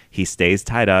her. He stays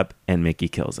tied up, and Mickey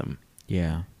kills him.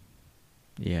 Yeah.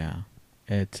 Yeah.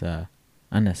 It's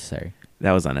unnecessary.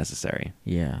 That was unnecessary.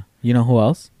 Yeah. You know who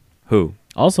else? Who?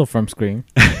 Also from Scream.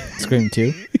 Scream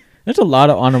 2. There's a lot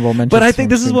of honorable mentions. But I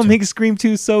think this is Scream what 2. makes Scream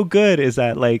 2 so good, is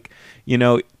that, like, you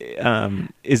know,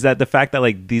 is that the fact that,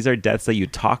 like, these are deaths that you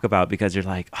talk about because you're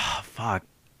like, oh, fuck.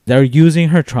 They're using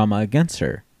her trauma against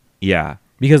her. Yeah.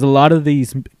 Because a lot of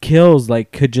these kills,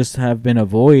 like, could just have been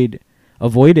avoided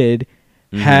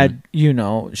had, you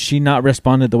know, she not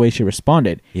responded the way she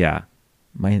responded. Yeah.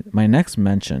 My next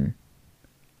mention,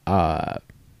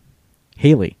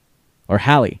 Haley. Or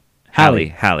Hallie. Hallie.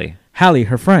 Hallie,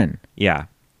 her friend. Yeah.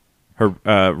 Her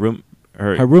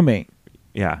Roommate.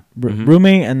 yeah.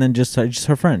 Roommate, and then just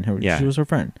her friend. Yeah. She was her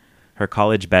friend. Her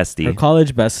college bestie. Her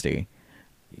college bestie.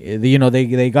 You know,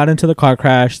 they got into the car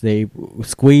crash. They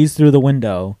squeezed through the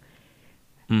window.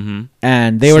 Mm-hmm.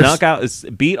 And they snuck out,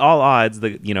 beat all odds.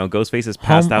 Ghostface is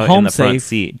passed out in the front safe,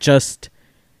 seat, just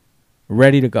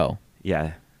ready to go.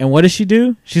 Yeah. And what does she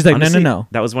do? She's like, Honestly, no.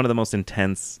 That was one of the most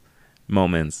intense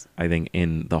moments, I think,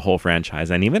 in the whole franchise,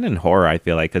 and even in horror. I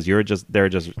feel like, because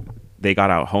they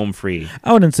got out home free.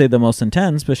 I wouldn't say the most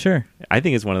intense, but sure. I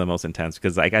think it's one of the most intense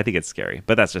because, like, I think it's scary,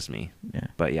 but that's just me. Yeah.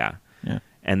 But yeah. Yeah.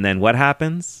 And then what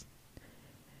happens?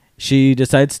 She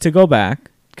decides to go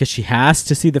back because she has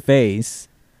to see the face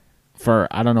for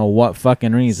I don't know what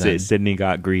fucking reason. Sydney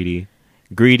got greedy.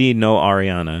 Greedy, no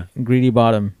Ariana. Greedy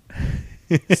bottom.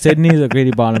 Sydney's a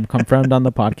greedy bottom. Confirmed on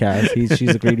the podcast.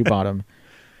 She's a greedy bottom.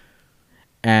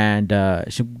 And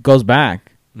she goes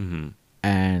back, and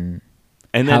then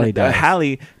Hallie dies.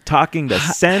 Hallie talking the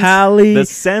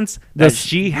sense that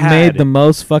she had made the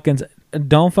most fucking.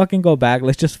 Don't fucking go back.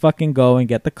 Let's just fucking go and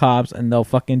get the cops, and they'll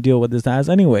fucking deal with this ass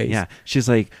anyways. Yeah, she's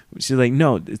like,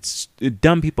 no, it's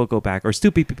dumb people go back, or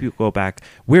stupid people go back.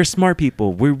 We're smart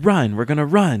people. We're gonna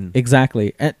run.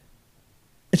 Exactly, and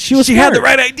she had the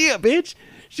right idea, bitch.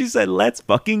 She said, let's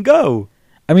fucking go.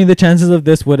 I mean, the chances of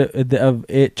this of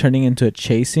it turning into a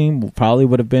chasing probably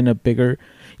would have been a bigger.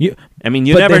 You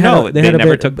never know. They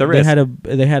never took the risk.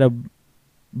 They had a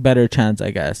better chance,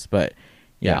 I guess. But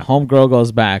yeah, homegirl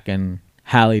goes back and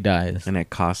Hallie dies, and it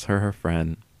costs her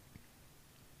friend.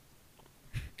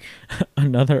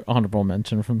 Another honorable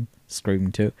mention from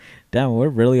Scream 2. Damn, we're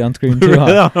really on Scream 2. We're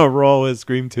really on a roll with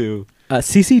Scream 2.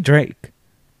 CC Drake.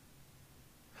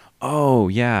 Oh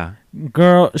yeah.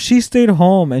 Girl, she stayed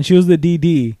home and she was the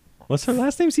DD. What's her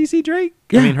last name? CC Drake?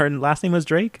 Yeah. I mean, her last name was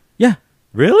Drake? Yeah.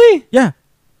 Really? Yeah.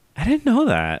 I didn't know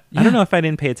that. Yeah. I don't know if I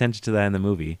didn't pay attention to that in the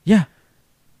movie. Yeah.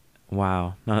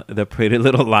 Wow. Not the Pretty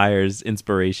Little Liars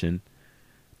inspiration.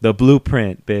 The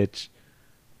blueprint, bitch.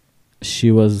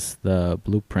 She was the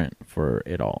blueprint for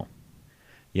it all.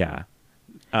 Yeah.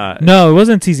 No, it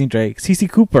wasn't CC Drake. CC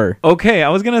Cooper. Okay, I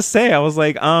was going to say, I was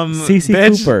like, CC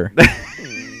bitch. Cooper.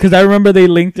 Because I remember they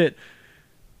linked it.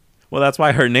 Well, that's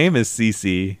why her name is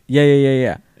CC. Yeah.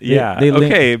 They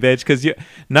okay, bitch, because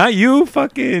not you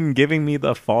fucking giving me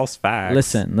the false facts.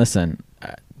 Listen.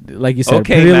 Like you said,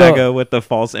 okay, MAGA with the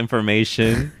false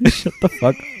information. Shut the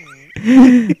fuck.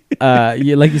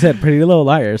 Like you said, Pretty Little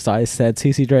Liars. So I said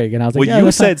CC Drake, and I was like, well,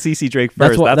 you said CC Drake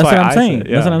first. That's what I'm saying. Said,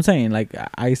 yeah. That's what I'm saying. Like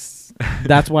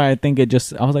that's why I think it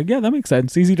just. I was like, yeah, that makes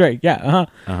sense. CC Drake. Yeah.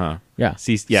 Yeah.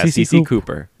 CC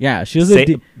Cooper. Yeah, she was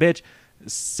bitch.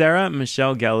 Sarah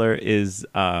Michelle Gellar is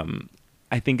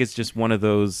I think it's just one of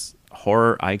those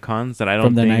horror icons that I don't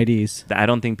from the think 90s. That I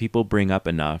don't think people bring up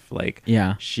enough. Like,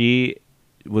 yeah, she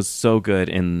was so good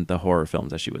in the horror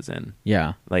films that she was in.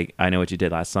 Yeah. Like I Know What You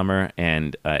Did Last Summer,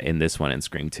 and in this one in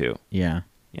Scream 2. Yeah.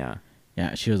 Yeah.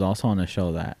 Yeah, she was also on a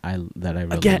show that I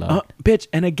really loved. Bitch,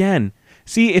 and again,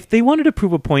 see, if they wanted to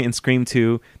prove a point in Scream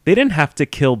 2, they didn't have to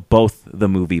kill both the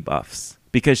movie buffs,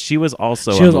 because she was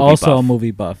also a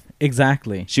movie buff.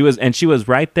 Exactly. She was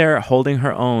right there holding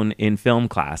her own in film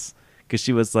class, because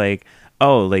she was like,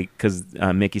 because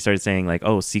Mickey started saying like,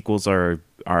 oh, sequels there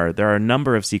are a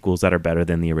number of sequels that are better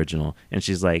than the original, and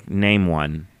she's like, name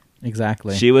one.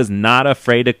 Exactly. She was not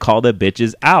afraid to call the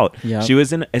bitches out. Yep. She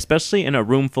was especially in a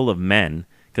room full of men,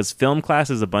 because film class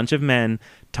is a bunch of men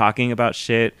talking about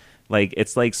shit, Like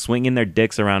it's like swinging their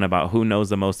dicks around about who knows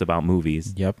the most about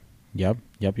movies. Yep.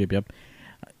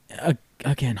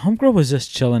 Again, homegirl was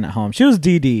just chilling at home. She was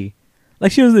DD.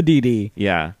 Like, she was the DD.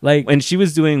 Yeah. Like, when she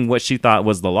was doing what she thought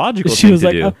was the logical she thing was to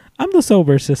like, do. I'm the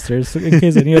sober sister, so in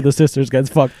case any of the sisters gets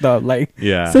fucked up. Like,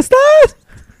 Yeah. sisters!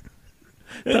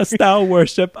 Dost thou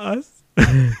worship us?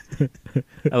 I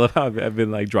love how I've been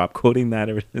like drop quoting that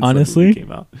ever since Honestly, the movie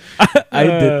came out. I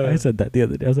did. I said that the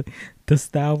other day. I was like,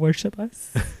 dost thou worship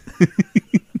us?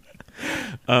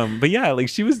 But yeah, like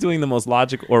she was doing the most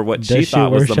logical, or what Does she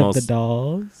thought was the worship most. the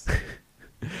dolls?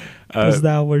 Does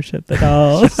thou worship the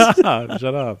dolls?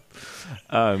 Shut up.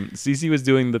 Cece was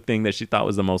doing the thing that she thought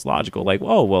was the most logical. Like,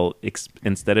 oh, well,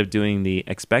 instead of doing the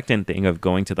expectant thing of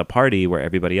going to the party where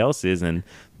everybody else is and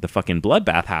the fucking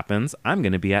bloodbath happens, I'm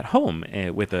going to be at home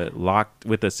with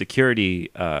a security.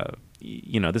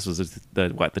 This was the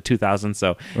 2000s,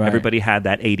 so Right. everybody had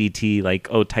that ADT, like,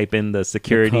 type in the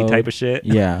security code. type of shit.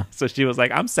 Yeah. So she was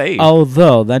like, I'm safe.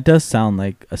 Although that does sound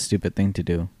like a stupid thing to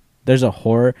do. There's a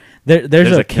horror. There's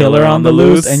a killer killer on the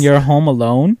loose, and you're home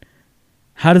alone.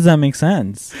 How does that make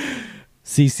sense?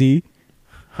 CC,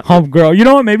 homegirl. You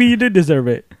know what? Maybe you did deserve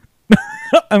it.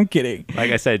 I'm kidding.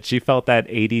 Like I said, she felt that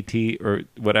ADT or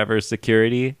whatever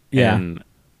security, Yeah. and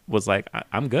was like,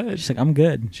 I'm good. She's like, I'm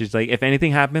good. She's like, if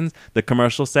anything happens, the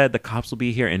commercial said the cops will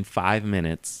be here in 5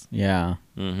 minutes. Yeah.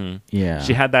 Hmm. Yeah.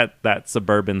 She had that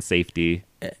suburban safety.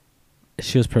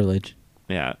 She was privileged.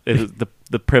 Yeah, it was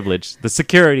the privilege, the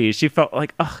security. She felt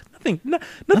like, nothing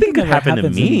could ever happen to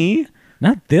happens me.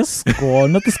 Not this school.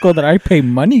 Not the school that I pay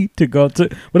money to go to.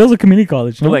 But it was a community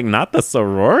college. But No? like, not the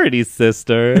sorority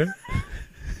sister.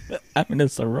 I'm in a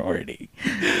sorority.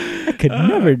 I could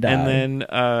never die.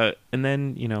 And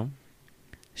then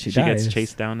she dies. gets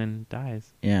chased down and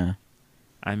dies. Yeah.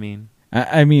 I mean,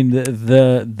 I mean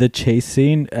the chase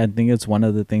scene. I think it's one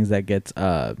of the things that gets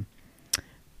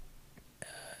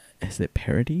is it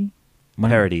parody?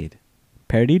 parodied.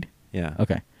 Parodied? Yeah.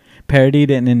 Okay. Parodied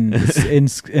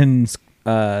in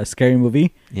Scary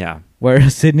Movie, Yeah. where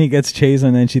Sydney gets chased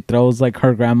and then she throws like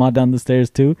her grandma down the stairs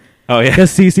too. Oh yeah.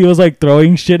 Because Cece was like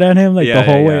throwing shit at him like Yeah,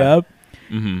 the whole yeah, way yeah. up.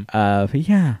 Mm-hmm. But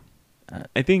yeah.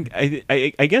 I think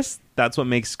I guess that's what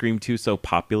makes Scream 2 so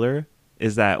popular,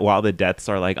 is that while the deaths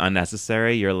are like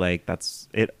unnecessary, you're like, that's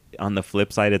it. On the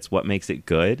flip side, it's what makes it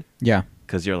good, Yeah.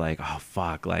 because you're like, oh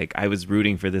fuck, like I was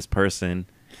rooting for this person.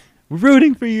 We're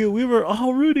rooting for you. We were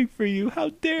all rooting for you. How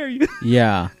dare you?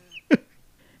 Yeah.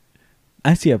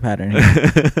 I see a pattern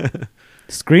here.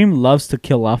 Scream loves to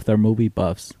kill off their movie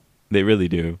buffs. They really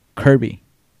do. Kirby.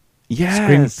 Yeah.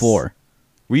 Scream 4.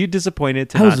 Were you disappointed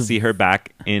to I not was- see her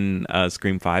back in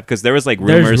Scream 5? Because there was like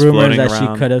There's rumors floating that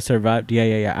around. she could have survived.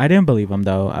 Yeah. I didn't believe him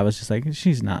though. I was just like,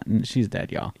 she's not. She's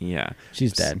dead, y'all. Yeah.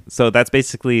 She's dead. So that's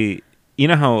basically, you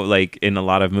know how like in a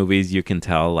lot of movies you can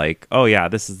tell like, oh yeah,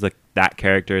 this is that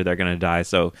character, they're gonna die.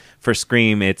 So for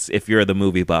Scream, it's if you're the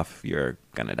movie buff, you're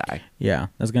gonna die. Yeah,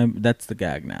 that's the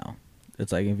gag now.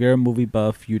 It's like if you're a movie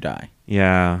buff, you die.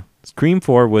 Yeah. Scream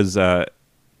 4 was I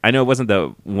know it wasn't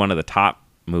one of the top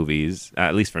movies,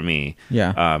 at least for me.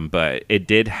 Yeah. But it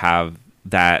did have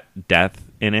that death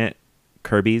in it,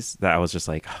 Kirby's, that I was just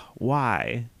like,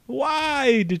 why?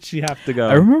 Why did she have to go?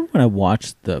 I remember when I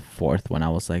watched the fourth one, I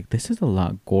was like, this is a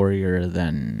lot gorier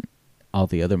than all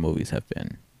the other movies have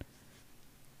been.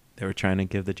 They were trying to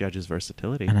give the judges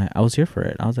versatility. And I was here for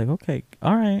it. I was like, okay,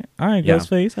 all right, Yeah.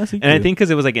 Ghostface, I see And you. I think because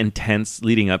it was like intense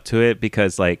leading up to it,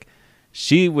 because like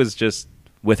she was just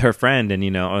with her friend, and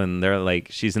and they're like,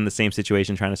 she's in the same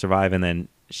situation trying to survive, and then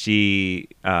she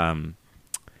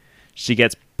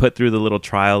gets put through the little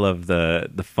trial of the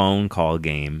phone call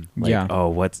game. Like, Yeah. oh,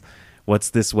 what's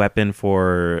this weapon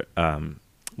for?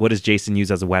 What does Jason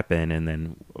use as a weapon? And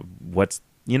then what's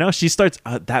she starts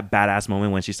that badass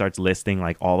moment when she starts listing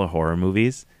like all the horror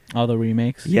movies. all the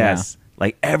remakes. Yes,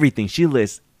 like everything. She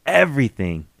lists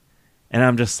everything, and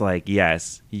I'm just like,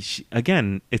 yes.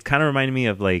 Again, it kind of reminded me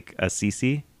of like a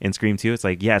Cece in Scream 2. It's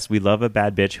like, yes, we love a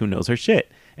bad bitch who knows her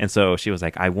shit. And so she was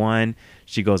like, I won.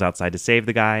 She goes outside to save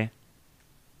the guy,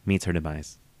 meets her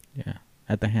demise. Yeah,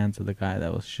 at the hands of the guy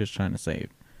that was just trying to save.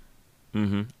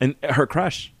 Mm-hmm. And her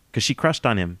crush, because she crushed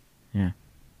on him, Yeah.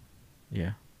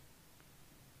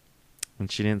 and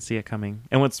she didn't see it coming.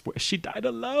 And she died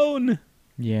alone.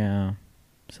 Yeah.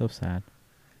 So sad.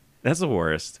 That's the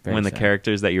worst, Very when the sad.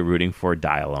 characters that you're rooting for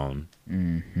die alone.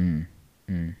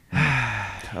 Mm-hmm.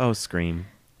 Oh, Scream.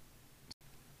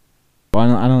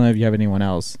 Well, I don't know if you have anyone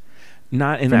else.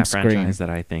 Not in From that Scream. franchise that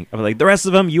I think. Like, the rest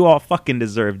of them, you all fucking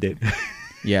deserved it.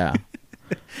 Yeah.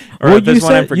 Or well, if there's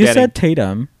one I'm you forgetting. said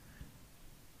Tatum.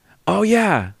 Oh,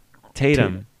 yeah.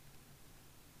 Tatum.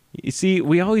 You see,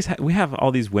 we have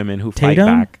all these women who Tatum?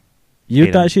 fight back. You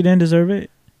Tatum. thought she didn't deserve it?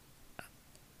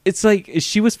 It's like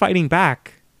she was fighting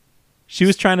back. She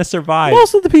was trying to survive.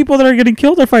 Most of the people that are getting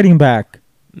killed are fighting back.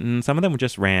 Some of them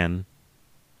just ran.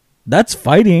 That's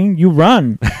fighting. You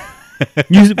run.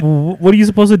 What are you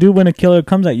supposed to do when a killer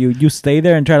comes at you? You stay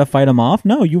there and try to fight him off?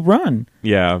 No, you run.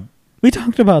 Yeah, We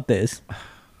talked about this.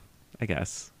 I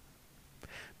guess.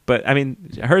 But I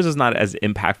mean, hers is not as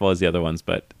impactful as the other ones,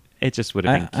 but it just would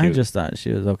have been cute. I just thought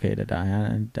she was okay to die.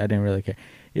 I didn't really care.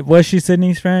 Was she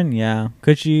Sydney's friend? Yeah.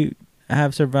 Could she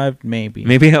have survived? Maybe.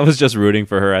 Maybe I was just rooting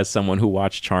for her as someone who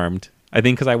watched Charmed. I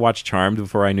think because I watched Charmed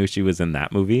before I knew she was in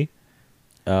that movie.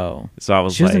 Oh. So I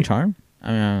was She like, was in Charmed?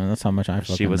 I mean, that's how much I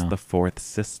fucking she was know. the fourth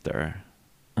sister.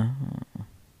 Oh.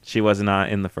 She was not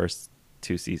in the first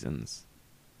 2 seasons.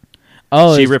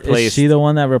 Oh, She is replaced- she the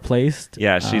one that replaced?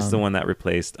 Yeah, she's the one that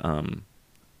replaced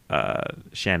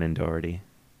Shannon Doherty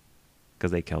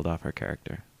because they killed off her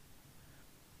character.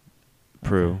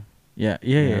 Prue. Okay.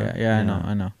 Yeah.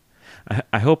 I know.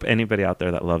 I hope anybody out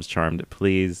there that loves Charmed,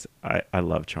 please. I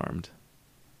love Charmed.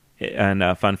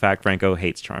 And fun fact, Franco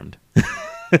hates Charmed.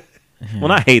 Yeah. Well,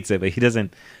 not hates it, but he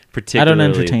doesn't I particularly.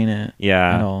 don't entertain it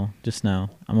Yeah. at all. Just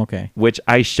now. I'm okay. Which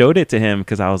I showed it to him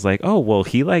because I was like, oh, well,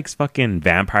 he likes fucking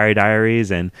Vampire Diaries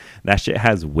and that shit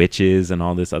has witches and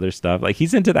all this other stuff. Like,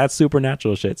 he's into that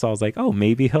supernatural shit. So I was like, oh,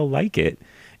 maybe he'll like it.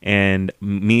 And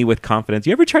me with confidence,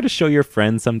 you ever try to show your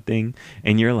friend something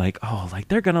and you're like, oh, like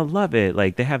they're going to love it.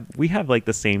 Like we have like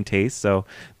the same taste, so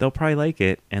they'll probably like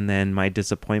it. And then my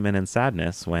disappointment and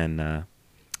sadness when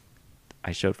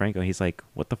I showed Franco, he's like,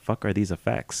 what the fuck are these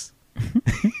effects?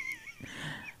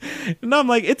 And I'm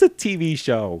like, it's a TV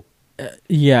show.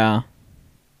 Yeah.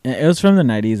 It was from the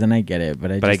 90s, and I get it,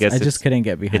 but I guess I it's- just couldn't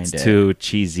get behind It's it. too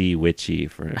cheesy, witchy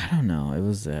for I don't know. It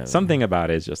was something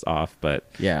about it is just off. But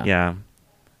Yeah. yeah.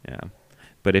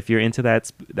 But if you're into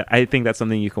that, I think that's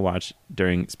something you can watch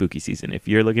during spooky season. If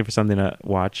you're looking for something to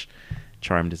watch,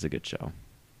 Charmed is a good show.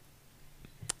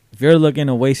 If you're looking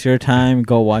to waste your time,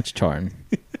 go watch Charmed.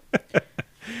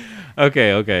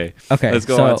 Okay. Okay. Let's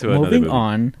go so on to another moving movie.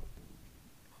 on.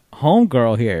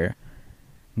 Homegirl here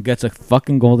gets a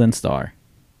fucking golden star.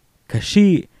 Because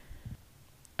she,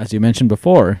 as you mentioned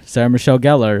before, Sarah Michelle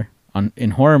Gellar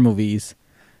in horror movies.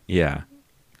 Yeah.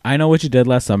 I Know What You Did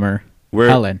Last Summer.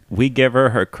 Helen. We give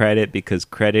her credit because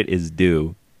credit is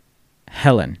due.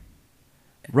 Helen.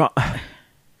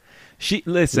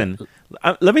 Listen.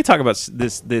 Let me talk about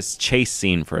this chase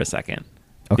scene for a second.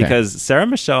 Okay. Because Sarah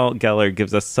Michelle Gellar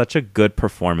gives us such a good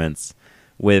performance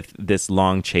with this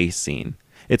long chase scene.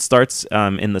 It starts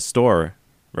in the store,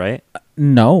 right?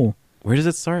 No. Where does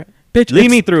it start? Bitch,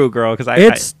 Lead me through, girl, because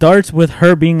it starts with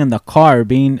her being in the car,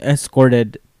 being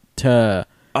escorted to...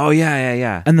 Oh,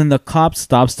 yeah. And then the cop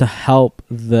stops to help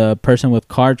the person with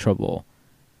car trouble.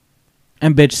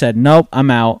 And bitch said, nope,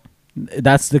 I'm out.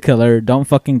 That's the killer. Don't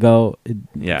fucking go.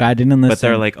 Yeah. Guy didn't listen. But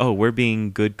they're like, oh, we're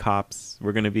being good cops.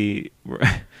 We're gonna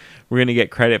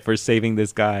get credit for saving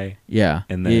this guy. Yeah.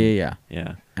 And then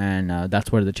Yeah. And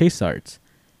that's where the chase starts.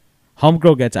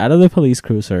 Homegirl gets out of the police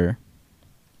cruiser,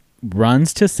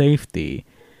 runs to safety,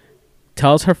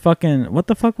 tells her fucking... What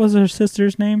the fuck was her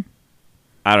sister's name?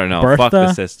 I don't know. Bertha? Fuck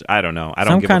the sister. I don't know. I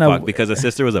don't Some give kind a of- fuck because the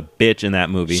sister was a bitch in that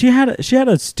movie. She had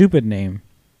a stupid name.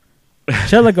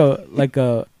 She had like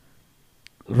a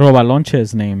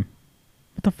Robalonche's name.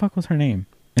 What the fuck was her name?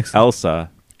 Elsa.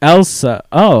 Elsa.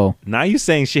 Oh. Now you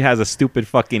saying she has a stupid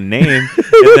fucking name,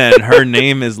 and then her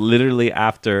name is literally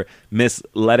after Miss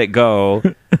Let It Go.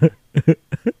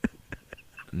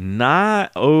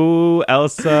 Not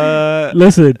Elsa.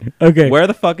 Listen. Okay. Where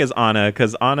the fuck is Anna?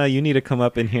 Because Anna, you need to come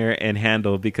up in here and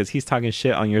handle because he's talking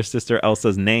shit on your sister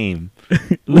Elsa's name.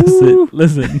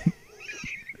 Listen.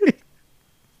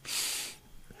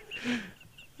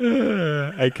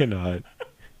 I cannot.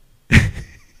 I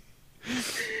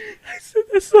said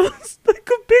that sounds like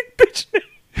a big bitch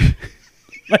name.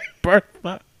 Like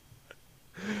Bertha.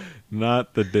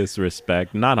 Not the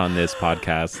disrespect. Not on this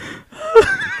podcast.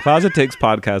 Closet Takes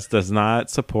podcast does not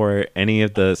support any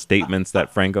of the statements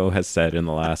that Franco has said in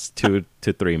the last 2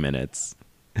 to 3 minutes.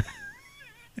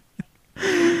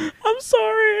 I'm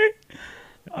sorry.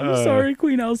 I'm sorry,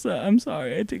 Queen Elsa. I'm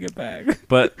sorry. I take it back.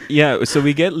 But yeah, so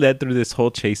we get led through this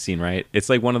whole chase scene, right? It's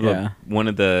like one of Yeah.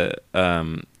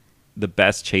 the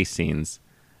best chase scenes.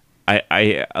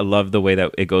 I love the way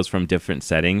that it goes from different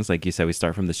settings. Like you said, we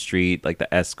start from the street, like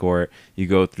the escort. You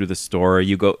go through the store.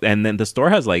 You go, and then the store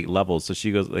has like levels. So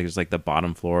she goes, like there's like the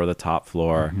bottom floor, the top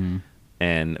floor,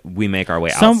 and we make our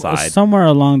way outside. Somewhere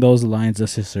along those lines, the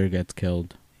sister gets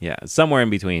killed. Yeah, somewhere in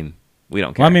between. We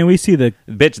don't care. Well, I mean, we see the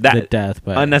bitch, that death,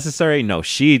 but unnecessary. No,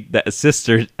 that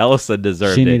sister Elsa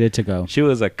deserved she it. needed to go. She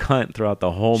was a cunt throughout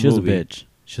the whole She was movie. a bitch.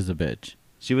 She was a bitch.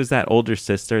 She was that older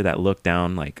sister that looked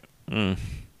down like, Yeah.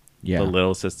 the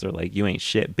little sister, like, you ain't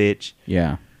shit, bitch.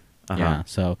 Yeah. Uh-huh. Yeah.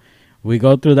 So we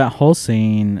go through that whole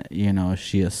scene. You know,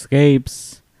 she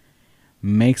escapes,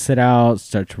 makes it out,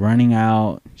 starts running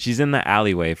out. She's in the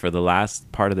alleyway for the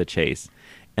last part of the chase,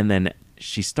 and then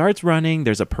she starts running.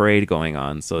 There's a parade going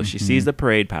on, so she sees the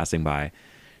parade passing by.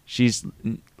 She's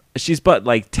but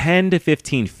like 10 to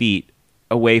 15 feet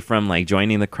away from like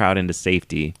joining the crowd into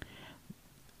safety,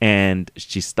 and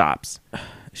she stops.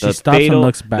 She stops and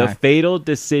looks back. The fatal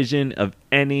decision of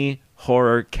any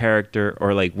horror character,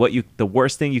 or like the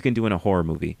worst thing you can do in a horror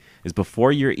movie, is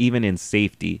before you're even in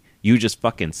safety, you just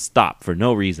fucking stop for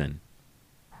no reason.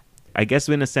 I guess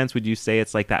in a sense, would you say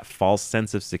it's like that false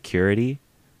sense of security?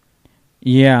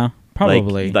 Yeah,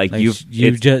 probably. Like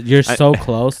you're so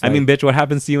close. I mean, bitch, what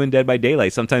happens to you in Dead by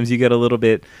Daylight? Sometimes you get a little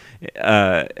bit,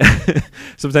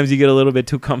 sometimes you get a little bit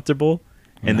too comfortable,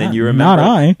 and then you remember. Not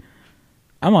I.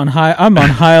 I'm on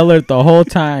high alert the whole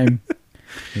time.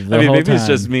 I mean, maybe it's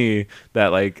just me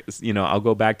that, like, you know, I'll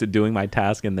go back to doing my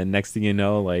task, and then next thing you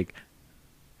know, like,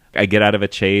 I get out of a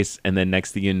chase, and then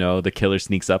next thing you know, the killer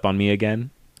sneaks up on me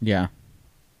again. Yeah.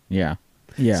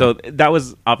 So that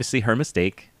was obviously her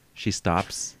mistake. She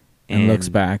stops and looks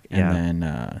back, yeah. and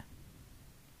then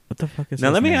what the fuck is now?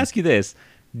 his Let me name? ask you this: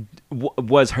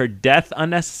 was her death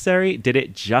unnecessary? Did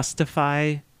it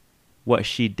justify what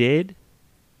she did?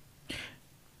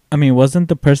 I mean, wasn't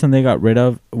the person they got rid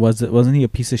of, wasn't he a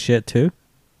piece of shit too?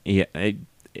 Yeah,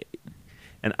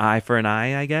 an eye for an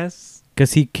eye, I guess.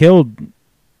 Because he killed.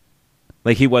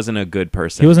 Like, he wasn't a good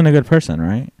person. He wasn't a good person,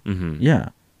 right? Mm-hmm. Yeah.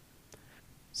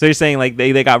 So you're saying like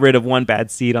they got rid of one bad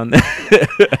seed on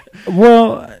the.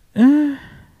 Well,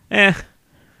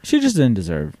 She just didn't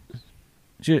deserve.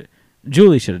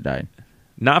 Julie should have died.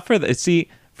 Not for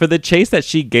for the chase that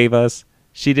she gave us,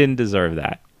 she didn't deserve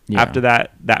that. Yeah. After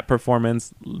that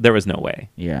performance, there was no way.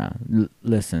 Yeah.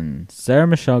 Listen, Sarah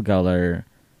Michelle Gellar,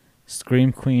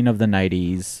 Scream Queen of the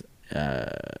 90s.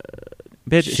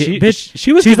 Bitch,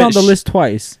 she was she's on the list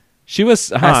twice. She was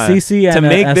CC to and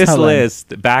make as this Helen.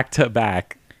 list back to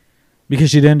back Because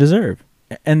she didn't deserve.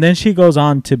 And then she goes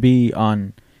on to be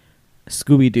on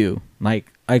Scooby-Doo,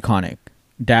 like iconic.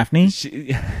 Daphne?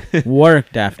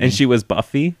 Work, Daphne. And she was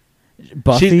Buffy.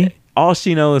 Buffy? All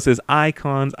she knows is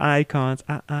icons, icons,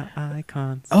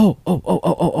 icons. Oh.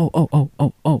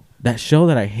 That show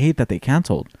that I hate that they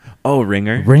canceled. Oh,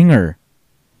 Ringer.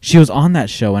 She was on that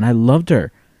show and I loved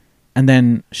her. And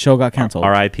then show got canceled.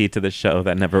 R.I.P. to the show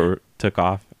that never took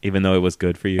off, even though it was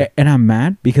good for you. And I'm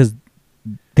mad because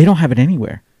they don't have it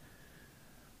anywhere.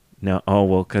 No,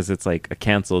 well, because it's like a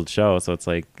canceled show, so it's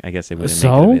like, I guess they wouldn't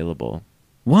make it available.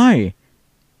 Why?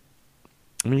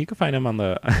 I mean, you can find them on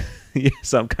the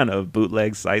some kind of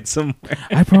bootleg site somewhere.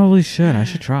 I probably should. I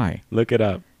should try. Look it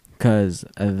up. Because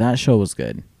that show was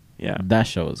good. Yeah. That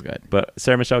show was good. But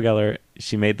Sarah Michelle Gellar,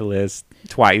 she made the list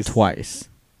twice.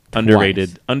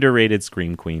 Underrated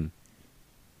Scream Queen.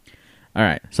 All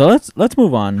right. So let's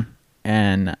move on.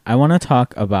 And I want to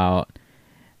talk about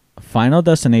Final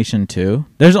Destination 2.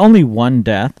 There's only one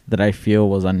death that I feel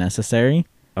was unnecessary.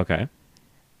 Okay.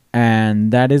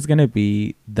 And that is going to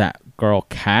be that girl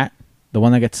Kat, the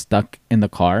one that gets stuck in the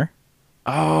car.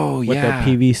 Oh, with the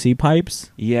PVC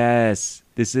pipes. Yes.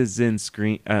 This is in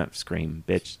Scream,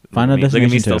 bitch. Final Destination Look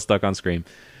at me 2. still stuck on Scream.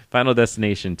 Final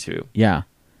Destination 2. Yeah.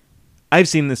 I've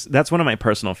seen this. That's one of my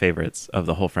personal favorites of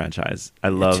the whole franchise. I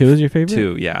love 2 is your favorite?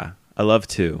 2, yeah. I love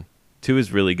 2. 2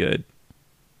 is really good.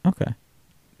 Okay.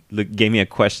 Gave me a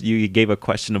question. You gave a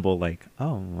questionable, like,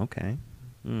 oh, okay.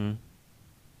 2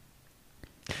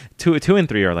 and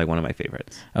 3 are like one of my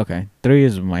favorites. Okay. 3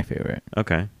 is my favorite.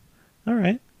 Okay. All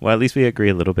right. Well, at least we agree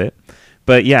a little bit.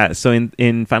 But yeah, so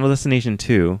in Final Destination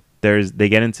 2, they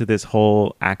get into this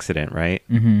whole accident, right?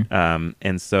 Mm-hmm.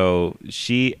 And so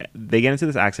they get into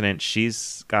this accident.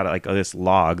 She's got like this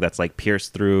log that's like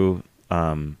pierced through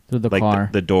the like car.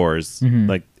 the doors. Mm-hmm.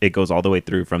 Like it goes all the way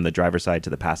through from the driver's side to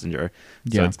the passenger.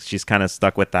 So Yeah. she's kind of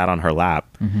stuck with that on her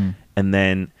lap. Mm-hmm. And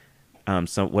then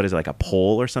so what is it, like a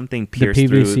pole or something The pierced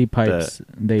PVC through pipes,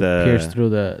 they pierce through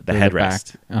the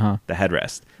headrest. Uh-huh. The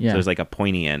headrest. Yeah. So there's like a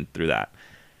pointy end through that.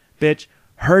 Bitch,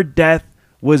 her death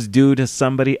was due to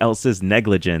somebody else's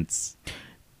negligence.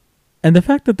 And the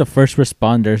fact that the first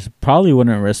responders probably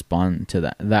wouldn't respond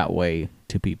to that way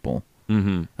to people.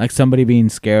 Mm-hmm. Like somebody being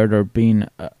scared or being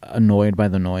annoyed by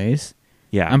the noise.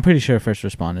 Yeah. I'm pretty sure first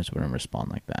responders wouldn't respond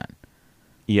like that.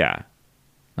 Yeah.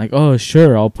 Like, oh,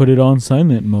 sure, I'll put it on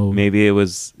silent mode. Maybe it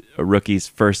was a rookie's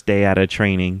first day out of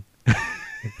training.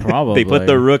 Probably They put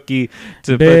the rookie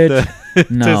to Bitch, put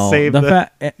the no to save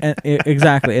the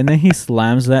exactly, and then he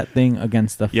slams that thing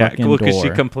against the yeah, fucking cool. door. Because she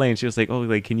complained, she was like, "Oh,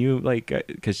 like, can you like?"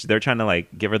 Because they're trying to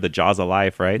like give her the jaws of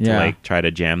life, right? To Yeah. like try to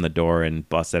jam the door and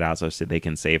bust it out so they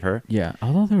can save her. Yeah,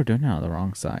 although they were doing it on the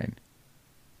wrong side.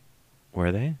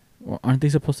 Were they? Well, aren't they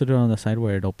supposed to do it on the side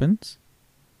where it opens?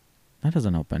 That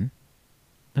doesn't open.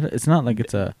 It's not like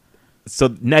it's a...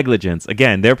 So negligence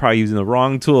again. They're probably using the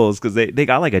wrong tools because they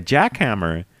got like a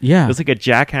jackhammer. Yeah. It was like a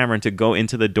jackhammer to go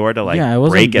into the door to like yeah, it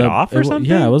wasn't break it the- off or something.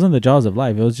 Yeah, it wasn't the jaws of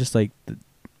life. It was just like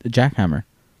the jackhammer.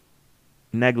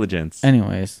 Negligence.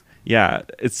 Anyways. Yeah.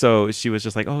 So she was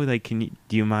just like, "Oh, like, do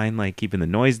you mind like keeping the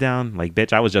noise down?" Like,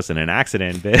 bitch, I was just in an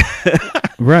accident,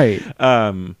 bitch. Right.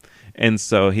 And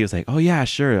so he was like, "Oh yeah,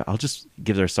 sure. I'll just,"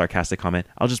 gives her a sarcastic comment,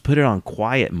 "I'll just put it on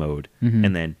quiet mode." Mhm.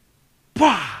 And then,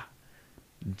 bah!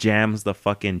 Jams the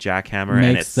fucking jackhammer and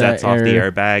it Makes the sets off the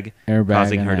airbag,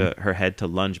 causing and then her head to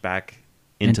lunge back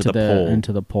into the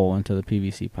pole, into the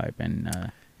PVC pipe,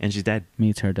 and and she's dead.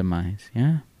 meets her demise.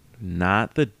 Yeah.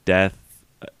 Not the death.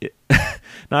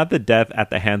 Not the death at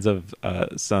the hands of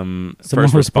some Someone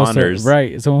first who's supposed to, responders.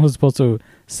 right? Someone who's supposed to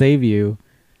save you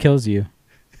kills you.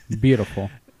 Beautiful.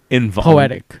 Invol-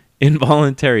 Poetic.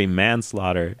 Involuntary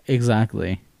manslaughter.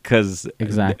 Exactly. Because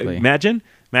Exactly. imagine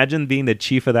being the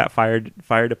chief of that fire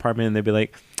department, and they'd be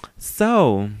like,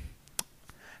 "So,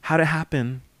 how'd it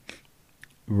happen?"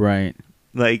 Right.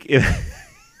 Like,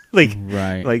 like,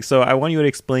 Right. like. So, I want you to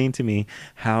explain to me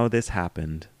how this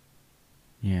happened.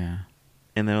 Yeah.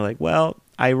 And they're like, "Well,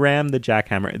 I rammed the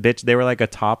jackhammer, bitch." They were like a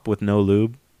top with no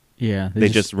lube. Yeah. They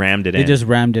just rammed it in. They just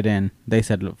rammed it in. They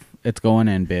said, "Look, it's going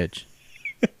in, bitch."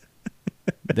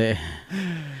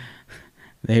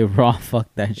 They raw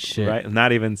fucked that shit. Right?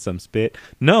 Not even some spit.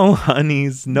 No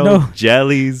honeys. No, No.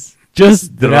 jellies.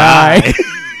 Just dry.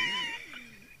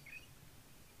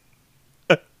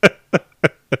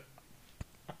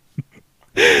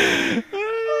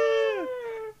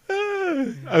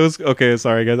 I was okay.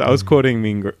 Sorry, guys. I was quoting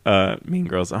Mean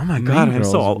Girls. Oh my god, I'm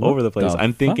so all over the place.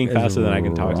 I'm thinking faster than I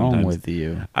can talk wrong sometimes. with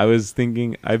you? I was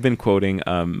thinking. I've been quoting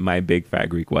My Big Fat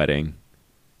Greek Wedding.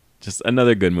 Just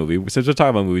another good movie. Since we're talking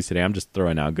about movies today, I'm just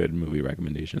throwing out good movie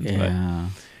recommendations. Yeah.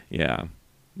 But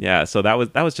yeah. So that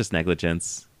was just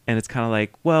negligence, and it's kind of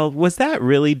like, well, was that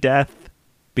really death?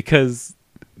 Because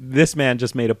this man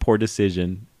just made a poor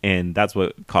decision, and that's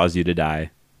what caused you to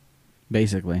die.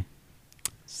 Basically.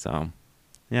 So,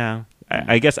 yeah,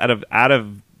 I guess out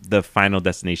of the Final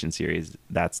Destination series,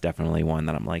 that's definitely one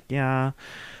that I'm like, yeah,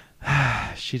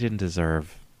 she didn't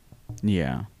deserve.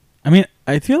 Yeah. I mean,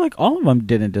 I feel like all of them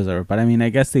didn't deserve, but I mean, I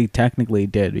guess they technically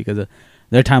did because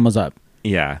their time was up.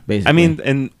 Yeah, Basically. I mean,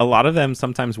 and a lot of them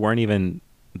sometimes weren't even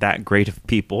that great of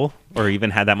people, or even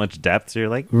had that much depth. So you're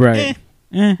like, Right.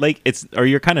 like or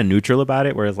you're kind of neutral about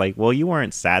it. Whereas like, well, you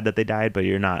weren't sad that they died, but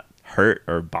you're not hurt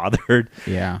or bothered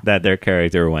Yeah. that their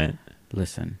character went.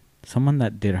 Listen, someone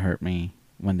that did hurt me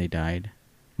when they died.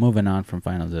 Moving on from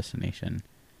Final Destination.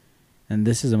 And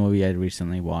this is a movie I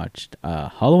recently watched.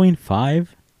 Halloween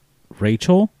 5.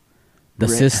 Rachel. The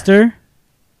sister.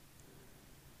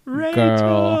 Rachel.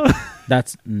 Girl.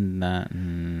 That's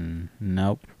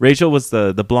nope. Rachel was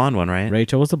the blonde one, right?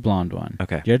 Rachel was the blonde one.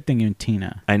 Okay. You're thinking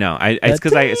Tina. I know. It's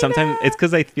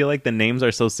because I feel like the names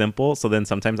are so simple, so then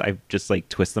sometimes I just like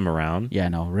twist them around. Yeah,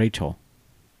 no, Rachel.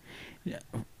 Yeah.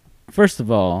 First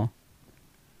of all,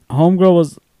 Homegirl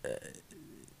was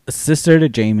a sister to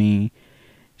Jamie.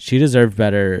 She deserved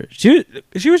better. She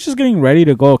was just getting ready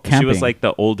to go camping. She was like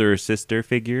the older sister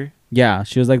figure. Yeah,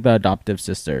 she was like the adoptive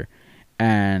sister.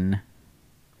 And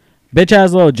bitch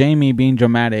ass little Jamie being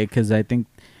dramatic because I think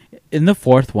in the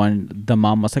fourth one, the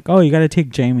mom was like, "Oh, you got to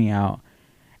take Jamie out."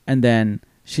 And then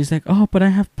she's like, "Oh, but I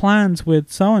have plans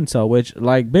with so-and-so," which,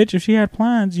 like, bitch, if she had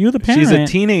plans, you the parent. She's a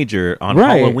teenager on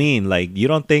Right. Halloween. Like, you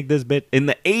don't think this bitch in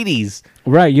the 80s?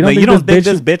 Right, you don't Like, think, you don't think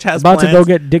this this bitch has about to go plans?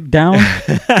 get dick down?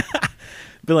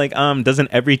 Be like, doesn't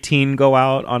every teen go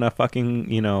out on a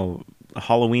fucking,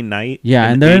 Halloween night? Yeah,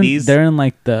 in and the they're 80s? they're in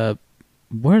like the,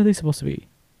 where are they supposed to be?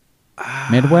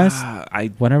 Midwest,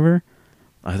 whatever.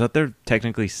 I thought they're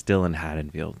technically still in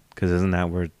Haddonfield, because isn't that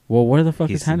where Well, where the fuck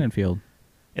He's is in- Haddonfield?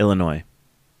 Illinois?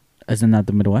 Isn't that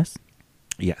the Midwest?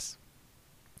 Yes.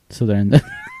 So they're in the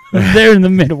they're in the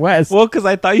Midwest. Well, because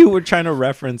I thought you were trying to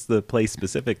reference the place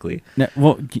specifically. No,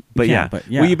 well, But yeah.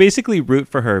 Well, you basically root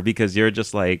for her because you're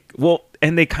just like, well,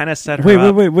 and they kind of set her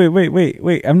up.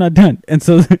 Wait. I'm not done. And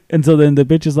so then the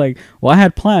bitch is like, well, I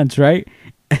had plans, right?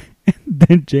 And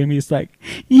then Jamie's like,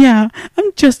 yeah,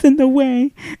 I'm just in the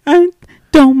way.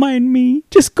 Don't mind me.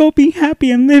 Just go be happy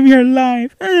and live your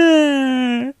life.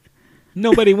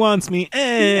 Nobody wants me.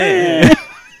 Eh.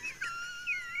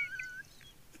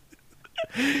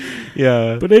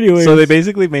 Yeah. But anyways, so they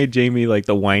basically made Jamie like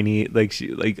the whiny, like she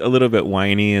like a little bit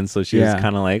whiny, and so she Yeah. was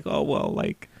kind of like, oh well,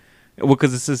 like, well,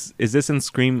 because is this in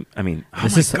Scream? I mean, oh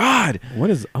This my is- god, what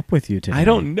is up with you today? I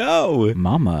don't know.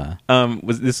 Mama.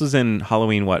 Was in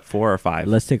Halloween what 4 or 5?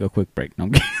 Let's take a quick break. No,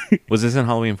 I'm kidding. Was this in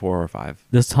Halloween 4 or 5?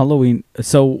 This Halloween.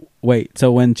 So wait.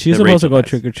 So when she's That supposed to Rachel go dies.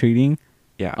 trick or treating.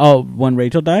 Yeah. Oh, when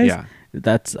Rachel dies. Yeah.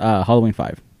 That's Halloween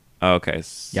 5. Oh, okay.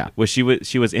 Yeah. She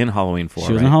was in Halloween 4.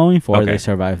 She was right? in Halloween 4. Okay. They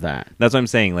survived that. That's what I'm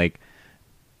saying. Like,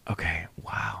 okay,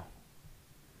 wow.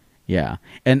 Yeah.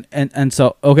 And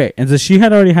so okay, and so she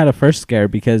had already had a first scare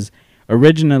because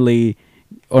originally,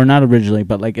 or not originally,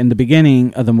 but like in the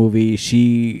beginning of the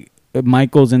movie,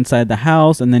 Michael's inside the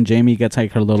house, and then Jamie gets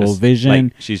like her little Just, vision.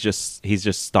 like, he's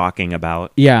just stalking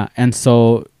about. Yeah, and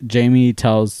so Jamie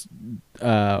tells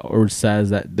or says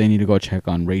that they need to go check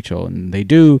on Rachel, and they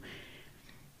do.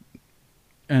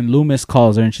 And Loomis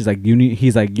calls her, and she's like,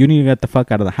 he's like, you need to get the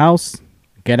fuck out of the house,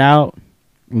 get out,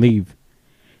 leave.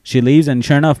 She leaves, and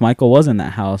sure enough, Michael was in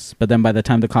that house. But then by the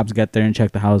time the cops get there and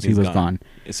check the house, He's he was gone.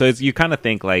 So you kind of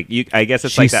think like I guess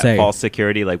it's She's like that safe. false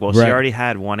security. Like, well, she Right. already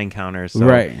had one encounter, so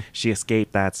Right. she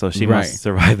escaped that, so she Right. must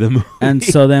survive the movie. And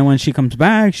so then when she comes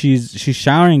back, she's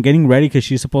showering, getting ready because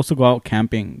she's supposed to go out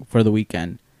camping for the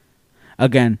weekend.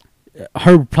 Again,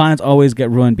 her plans always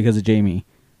get ruined because of Jamie.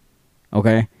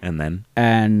 Okay? and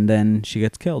And then she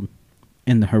gets killed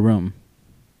in her room.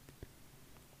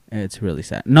 It's really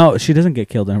sad. No, she doesn't get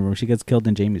killed in her room. She gets killed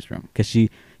in Jamie's room because she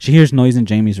hears noise in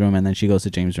Jamie's room, and then she goes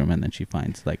to Jamie's room, and then she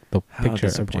finds like the how picture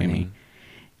of disappointing. Jamie.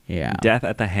 Yeah, Death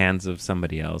at the hands of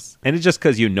somebody else, and it's just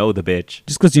because you know the bitch,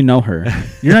 just because you know her,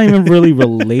 you're not even really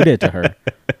related to her.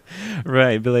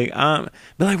 right? Be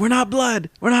like, we're not blood,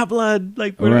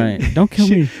 like, we're Right? not, Don't kill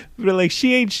me. But like,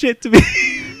 she ain't shit to me.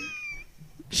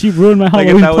 She ruined my Like,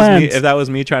 Halloween plans. if that was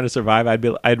me trying to survive,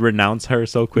 I'd renounce her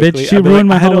so quickly. Bitch, she I'd be ruined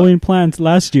my like, I don't- Halloween plans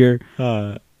last year.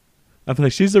 I'd be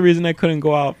like, she's the reason I couldn't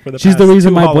go out for the. She's the past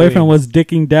reason 2 my boyfriend Halloweens. was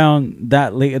dicking down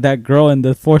that girl in the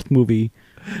 4th movie.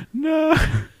 No.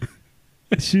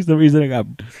 She's the reason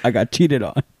I got cheated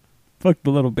on. Fuck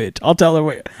the little bitch. I'll tell her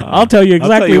where. I'll tell you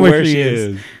exactly where she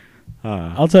is.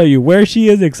 I'll tell you where she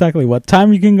is, exactly what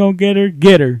time you can go get her.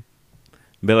 Get her.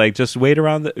 But like, just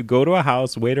go to a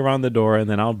house, wait around the door, and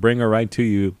then I'll bring her right to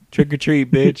you. Trick or treat,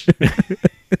 bitch.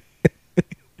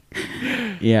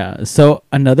 Yeah. So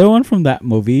another one from that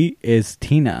movie is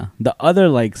Tina, the other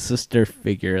like sister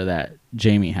figure that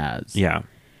Jamie has. Yeah.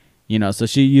 You know, so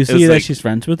you was see that like, she's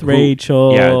friends with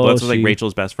Rachel. Yeah, that's like She-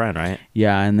 Rachel's best friend, right?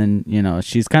 Yeah, and then, you know,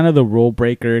 she's kind of the rule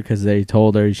breaker because they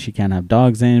told her she can't have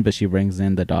dogs in, but she brings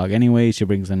in the dog anyway. She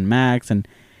brings in Max and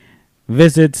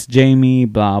visits Jamie,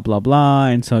 blah, blah, blah.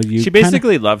 And so She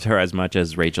basically loved her as much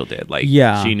as Rachel did. Like,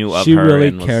 yeah, she knew of she her. really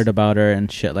and cared about her and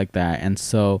shit like that. And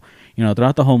so, you know,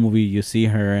 throughout the whole movie, you see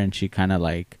her and she kind of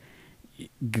like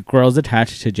grows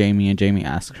attached to Jamie, and Jamie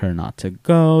asks her not to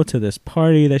go to this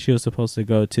party that she was supposed to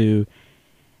go to.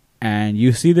 And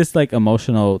you see this like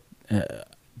emotional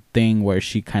thing where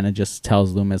she kind of just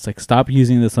tells Loomis like, stop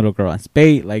using this little girl as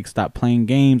bait, like stop playing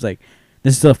games, like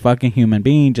this is a fucking human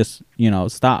being, just, you know,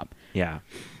 stop. Yeah.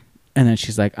 And then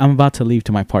she's like, I'm about to leave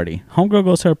to my party. Homegirl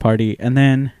goes to her party, and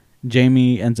then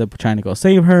Jamie ends up trying to go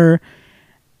save her,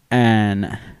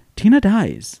 and Tina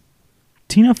dies.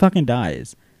 Tina fucking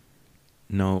dies.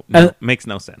 No, makes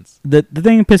no sense. The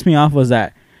thing that pissed me off was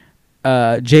that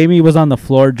Jamie was on the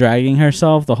floor dragging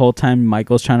herself the whole time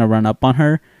Michael's trying to run up on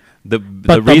her. The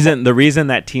But reason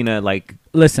that Tina like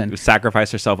Listen,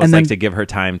 sacrificed herself was And like then- to give her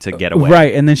time to get away.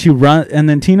 right? And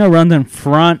then Tina runs in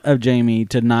front of Jamie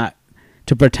to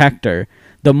protect her.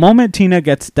 The moment Tina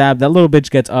gets stabbed, that little bitch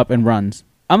gets up and runs.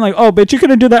 I'm like, oh, bitch, you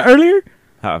couldn't do that earlier?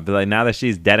 But like, now that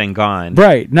she's dead and gone,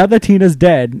 Right. Now that Tina's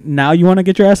dead, now you want to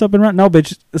get your ass up and run? No,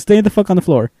 bitch, stay the fuck on the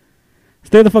floor.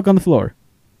 Stay the fuck on the floor.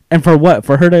 And for what?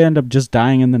 For her to end up just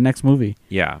dying in the next movie.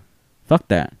 yeah. Fuck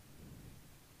that.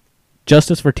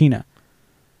 Justice for Tina.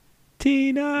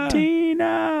 Tina.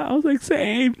 Tina. I was like,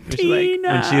 save When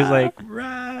Tina. she was like,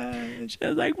 run. She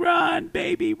was like, run,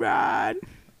 baby, run.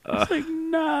 I was like,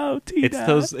 no, Tina.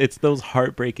 It's those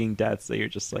heartbreaking deaths that you're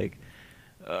just like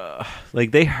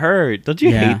they hurt. Don't you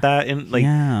Yeah. hate that? And like,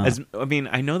 Yeah. I mean,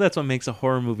 I know that's what makes a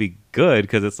horror movie good,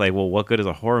 because it's like, well, what good is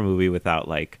a horror movie without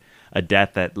like a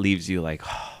death that leaves you like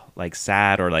like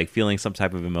sad or like feeling some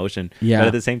type of emotion? Yeah. But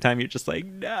at the same time, you're just like,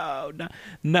 no.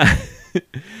 Not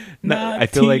I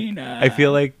feel Tina.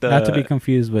 like the Not to be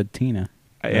confused with Tina.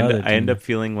 I The end, other I end Tina. up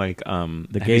feeling like The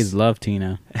have you gays love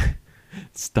Tina.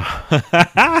 Stop.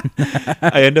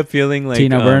 I end up feeling like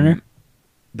Tina Burner?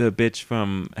 the bitch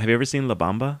from. Have you ever seen La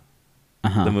Bamba?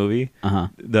 the movie. Uh-huh.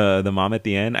 The mom at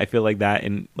the end. I feel like that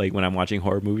in like when I'm watching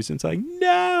horror movies, it's like,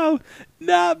 no,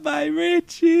 not my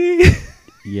Richie.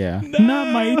 Yeah. No.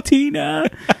 Not my Tina.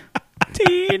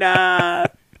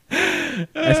 Tina.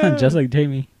 That sounds just like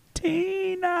Jamie.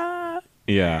 Tina.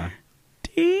 Yeah.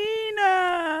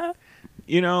 Tina.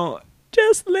 You know,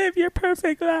 Just live your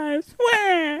perfect lives.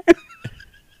 Where?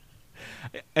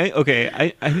 I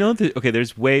know that. Okay,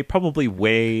 there's probably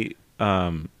way.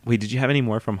 Wait, did you have any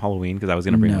more from Halloween? Because I was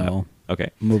gonna bring it No. up. Okay,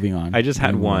 Moving on. I just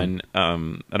had Moving one.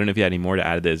 I don't know if you had any more to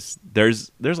add to this.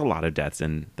 There's a lot of deaths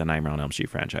in the Nightmare on Elm Street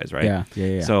franchise, right?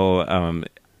 Yeah. So I'm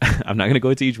not gonna go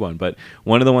into each one, but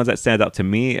one of the ones that stands out to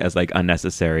me as like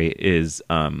unnecessary is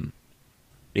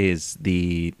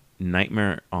the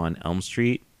Nightmare on Elm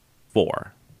Street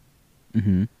 4,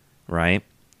 Mm-hmm. right?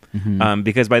 Mm-hmm.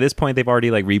 Because by this point they've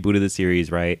already like rebooted the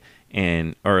series, right?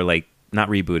 Or like not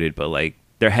rebooted, but like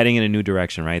they're heading in a new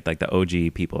direction, right? Like the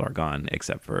OG people are gone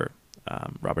except for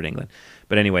Robert Englund.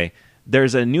 But anyway,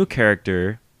 there's a new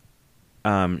character.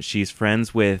 She's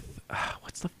friends with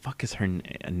what's the fuck is her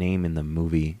name in the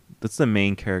movie? That's the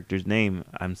main character's name.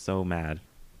 I'm so mad.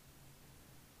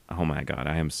 Oh my god,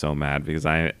 I am so mad because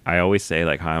I always say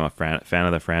like how I'm a fan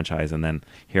of the franchise, and then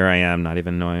here I am not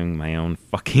even knowing my own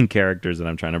fucking characters that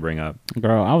I'm trying to bring up.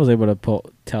 Girl, I was able to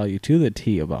tell you to the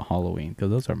T about Halloween because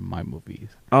those are my movies.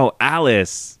 Oh,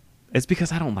 Alice. It's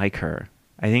because I don't like her.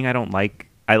 I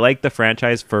like the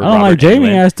franchise for I don't Robert like Jamie.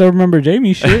 Englund. I still remember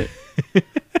Jamie shit.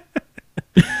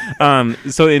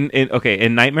 So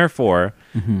in Nightmare 4,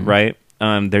 Mhm. right?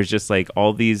 There's just like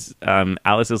all these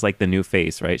Alice is like the new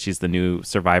face, right? She's the new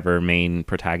survivor main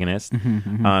protagonist.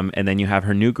 And then you have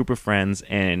her new group of friends,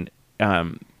 and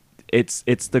it's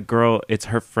the girl, it's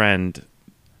her friend.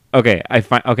 I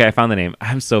found the name.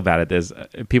 I'm so bad at this.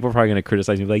 People are probably gonna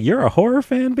criticize me like, you're a horror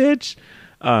fan, bitch.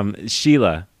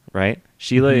 Sheila, right?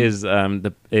 Sheila is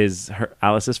her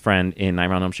Alice's friend in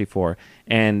Nightmare on Elm Street 4,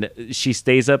 and she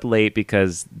stays up late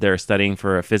because they're studying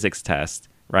for a physics test,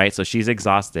 right? So she's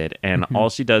exhausted, and all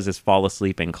she does is fall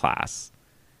asleep in class.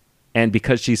 And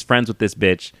because she's friends with this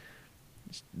bitch,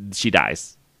 she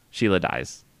dies. Sheila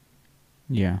dies.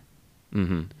 Yeah.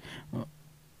 Mm-hmm.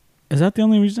 Is that the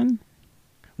only reason?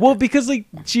 Well, because like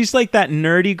she's like that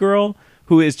nerdy girl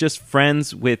who is just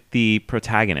friends with the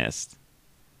protagonist,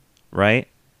 right?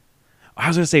 I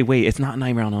was gonna say, wait, it's not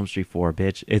Nightmare on Elm Street 4,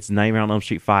 bitch. It's Nightmare on Elm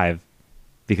Street 5,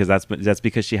 because that's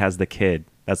because she has the kid.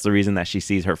 That's the reason that she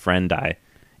sees her friend die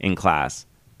in class,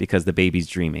 because the baby's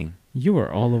dreaming. You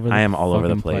were all over the I am all over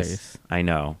the fucking place. I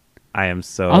know. I am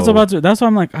so. I was about to. That's why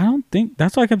I'm like, I don't think.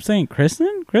 That's why I kept saying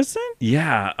Kristen.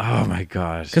 Yeah. Oh my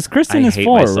gosh. Because Kristen I is hate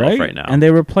 4, myself right? now. And they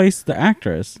replaced the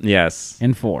actress Yes.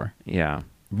 in 4. Yeah.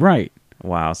 Right.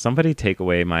 Wow. Somebody take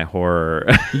away my horror.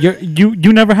 You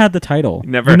never had the title.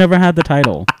 Never. You never had the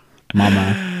title,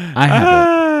 Mama. I have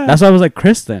it. That's why I was like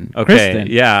Kristen. Okay. Kristen.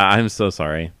 Yeah. I'm so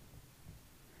sorry.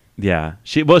 Yeah.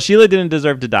 Sheila didn't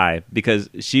deserve to die because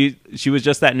she was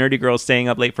just that nerdy girl staying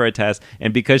up late for a test,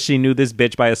 and because she knew this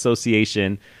bitch by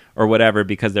association or whatever,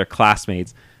 because they're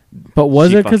classmates. But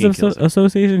was She it because fucking kills of her.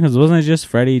 association? Because wasn't it just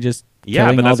Freddy just Yeah,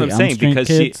 killing but that's all what I'm the Elm saying. Street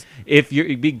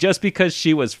Because kids? just because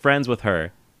she was friends with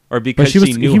her, or But because she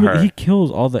knew her, he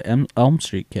kills all the Elm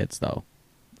Street kids though.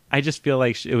 I just feel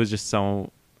like it was just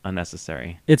so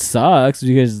unnecessary. It sucks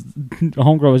because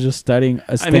Homegirl was just staying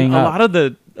I mean, a up. lot of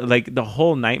the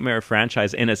whole Nightmare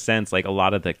franchise, in a sense, like a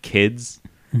lot of the kids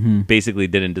Mhm. basically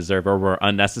didn't deserve or were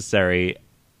unnecessary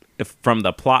from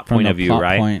the plot From point the of view, plot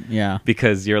right? point, yeah.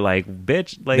 Because you're like,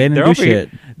 bitch, like They didn't they're do over here- shit.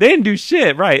 They didn't do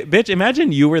shit, right? Bitch,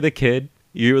 imagine you were the kid,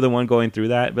 you were the one going through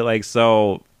that, but like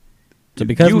so. So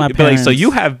because my but, parents, so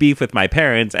you have beef with my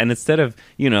parents, and instead of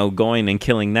going and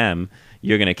killing them,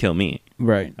 you're gonna kill me.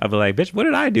 right, I'll be like, bitch, what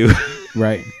did I do?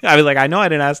 right. I was like, I know I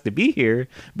didn't ask to be here,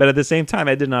 but at the same time,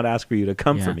 I did not ask for you to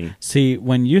come Yeah. for me. See,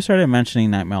 when you started mentioning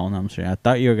Nightmare on Elm Street, I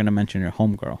thought you were gonna mention your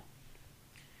Homegirl.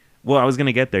 Well, I was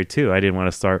gonna get there too. I didn't want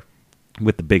to start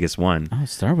with the biggest one. I'll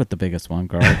start with the biggest one,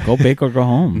 girl. Go big or go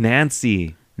home.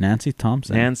 Nancy Nancy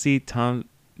Thompson.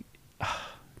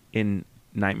 in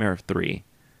Nightmare 3.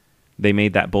 They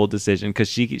made that bold decision because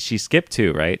she skipped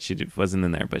 2, right? Wasn't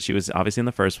in there, but she was obviously in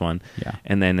the first one. Yeah.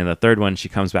 And then in the third one, she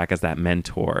comes back as that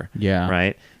mentor. Yeah.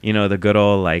 Right? The good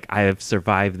old, like, I have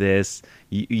survived this.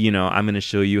 I'm going to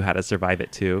show you how to survive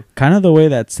it too. Kind of the way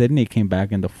that Sydney came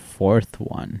back in the 4th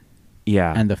one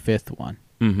Yeah. and the 5th one.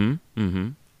 Mm-hmm. Mm-hmm.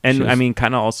 And She was- I mean,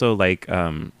 kind of also like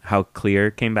how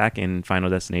Clear came back in Final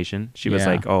Destination. She was Yeah.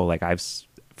 like, oh, like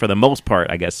for the most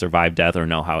part, I guess, survived death or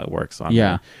know how it works. So I'm Yeah.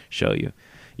 going to show you.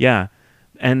 Yeah.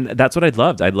 And that's what I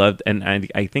loved. And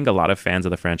I think a lot of fans of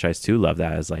the franchise too love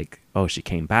that as like, oh, she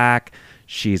came back.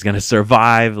 she's gonna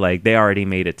survive. Like they already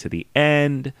made it to the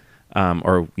end,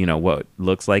 or what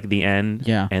looks like the end.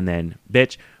 Yeah. And then,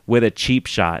 bitch, with a cheap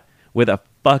shot, with a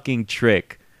fucking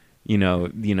trick,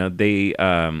 they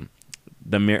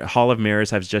Hall of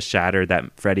Mirrors has just shattered that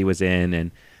Freddy was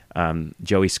in, and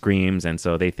Joey screams, and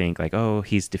so they think like, oh,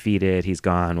 he's defeated, he's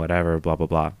gone, whatever, blah blah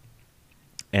blah.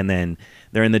 And then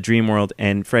they're in the dream world,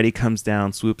 and Freddy comes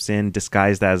down, swoops in,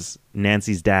 disguised as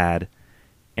Nancy's dad,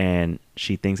 and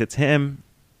she thinks it's him.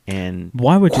 And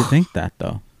why would you think that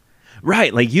though?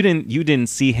 Right, like you didn't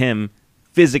see him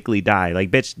physically die. Like,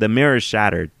 bitch, the mirror's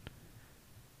shattered.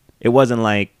 It wasn't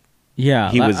like he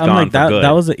was I'm gone like, for good.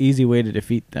 that was an easy way to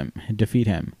defeat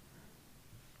him.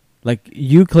 Like,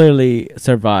 you clearly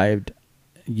survived,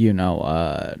 him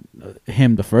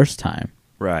the first time.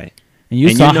 Right. And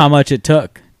you saw how much it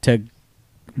took to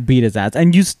beat his ass,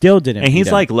 and you still didn't. And beat he's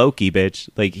him. like Loki, bitch.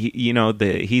 Like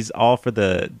he's all for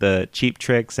the cheap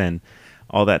tricks and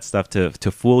all that stuff to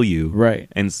fool you. Right.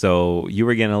 And so you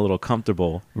were getting a little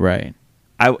comfortable. Right.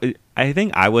 I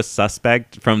think I was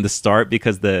suspect from the start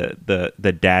because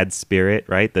the dad's spirit,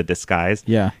 right, the disguise.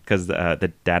 Yeah. Because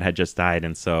the dad had just died,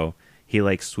 and so he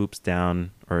like swoops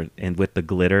down and with the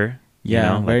glitter.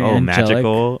 Yeah, like, very oh, angelic.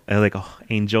 magical, like, oh,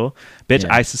 angel, bitch.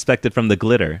 Yeah. I suspected from the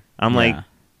glitter. I'm like, Yeah.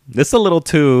 this is a little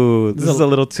too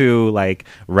like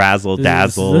razzle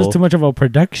dazzle. This is too much of a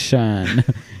production.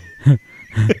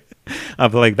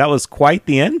 I'm like, that was quite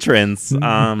the entrance.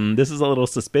 Mm-hmm. This is a little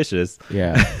suspicious.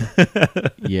 Yeah.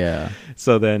 Yeah.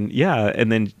 So then,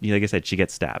 and then like I said, she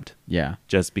gets stabbed Yeah.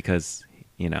 just because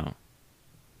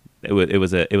it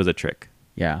was a trick.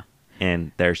 Yeah.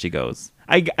 And there she goes.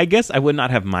 I guess I would not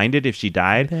have minded if she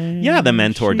died. Yeah, the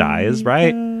mentor dies,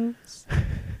 right?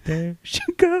 There she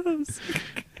goes.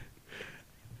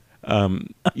 I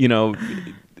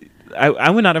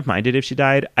would not have minded if she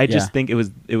died. I just think it was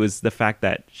the fact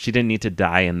that she didn't need to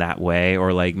die in that way,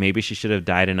 or like maybe she should have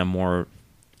died in a more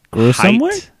gruesome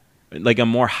way, like a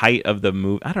more height of the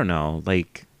movie. I don't know.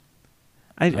 Like,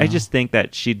 I just think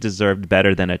that she deserved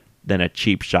better than a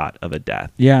cheap shot of a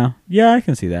death. Yeah, I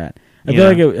can see that. I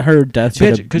feel like her death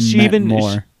should have because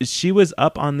more. She was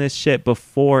up on this shit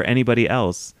before anybody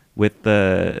else with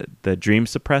the dream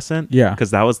suppressant. Yeah,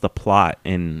 because that was the plot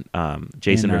in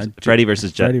Freddy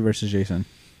versus Jason.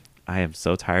 I am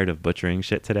so tired of butchering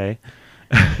shit today.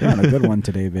 You're on a good one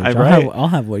today, bitch. I'll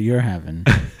have what you're having.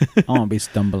 I won't be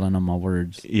stumbling on my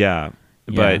words. Yeah.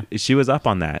 But she was up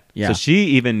on that. Yeah. So she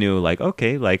even knew, like,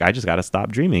 okay, like, I just got to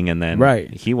stop dreaming, and then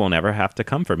he will never have to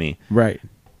come for me. Right.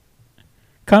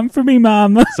 Come for me,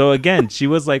 mom. So again, she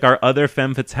was like our other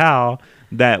femme fatale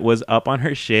that was up on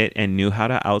her shit and knew how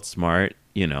to outsmart,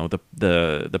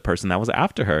 the person that was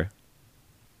after her.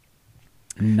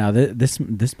 Now, this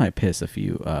might piss a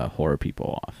few horror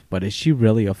people off, but is she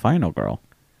really a final girl?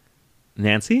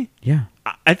 Nancy? Yeah.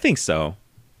 I think so.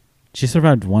 She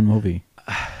survived one movie.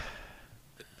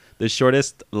 The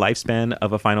shortest lifespan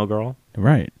of a final girl?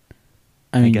 Right.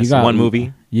 I mean, guess you got one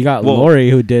movie. You got Lori,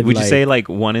 who did. Would you say like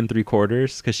 1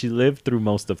 3/4? Because she lived through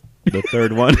most of the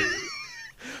third one.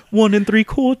 1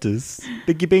 3/4.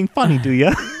 Think you're being funny, do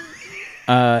ya?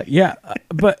 Yeah,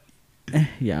 but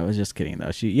yeah, I was just kidding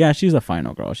though. She's a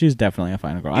final girl. She's definitely a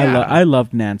final girl. Yeah. I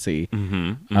loved Nancy.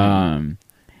 Mm-hmm, mm-hmm.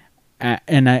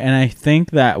 And I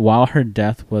think that while her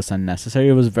death was unnecessary,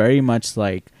 it was very much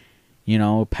like,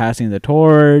 passing the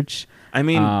torch. I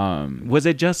mean, was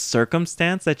it just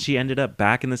circumstance that she ended up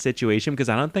back in the situation? Because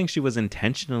I don't think she was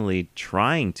intentionally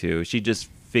trying to. She just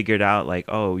figured out like,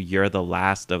 oh, you're the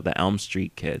last of the Elm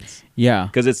Street kids. Yeah.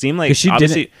 Because it seemed like she went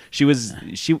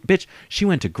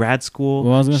to grad school.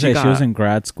 Well, I was going to say, she was in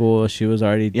grad school. She was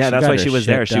already... Yeah, that's why she was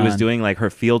there. She was doing like her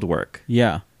field work.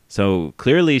 Yeah. So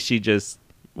clearly she just...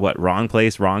 wrong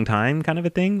place, wrong time kind of a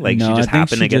thing? Like, no, she just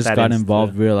happened to get that. She just got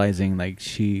involved, realizing like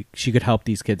she could help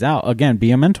these kids out. Again,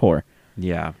 be a mentor.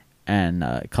 Yeah. And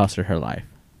it cost her life.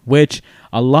 Which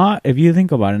a lot, if you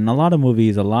think about it, in a lot of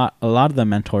movies, a lot of the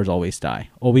mentors always die.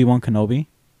 Obi-Wan Kenobi.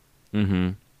 Mm-hmm.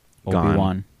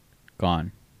 Obi-Wan.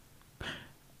 Gone.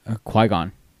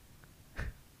 Qui-Gon.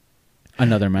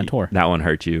 Another mentor. That one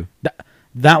hurt you.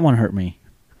 That one hurt me.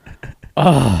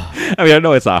 Oh. I mean, I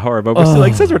know it's not horror, but we're still,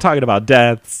 like, since we're talking about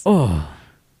deaths. Oh.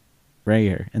 Right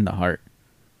here in the heart.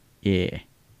 Yeah.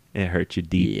 It hurt you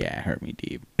deep. Yeah, it hurt me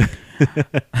deep.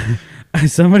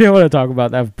 Somebody I want to talk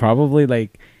about that probably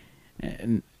like...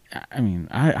 I mean,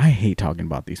 I hate talking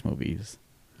about these movies.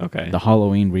 Okay. The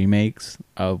Halloween remakes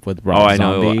with Rob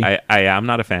Zombie. I know. I'm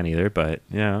not a fan either, but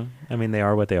yeah, I mean, they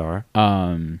are what they are.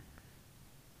 I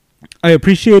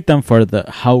appreciate them for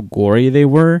how gory they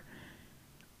were.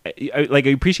 like, I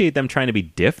appreciate them trying to be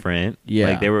different. Yeah.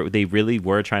 Like they really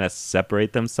were trying to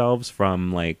separate themselves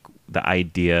from like the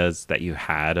ideas that you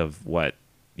had of what,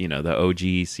 you know, the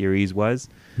OG series was.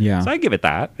 Yeah. So I give it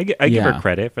that. I give her Yeah.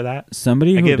 credit for that.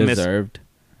 Somebody I who give deserved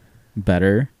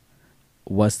better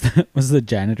was the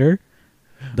janitor,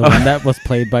 the one that was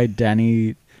played by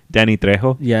Danny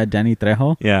Trejo.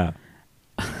 Trejo. Yeah.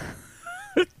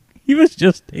 He was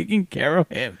just taking care of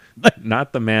him.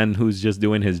 Not the man who's just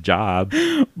doing his job.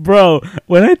 Bro,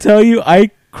 when I tell you I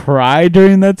cried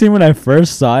during that scene when I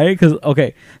first saw it, because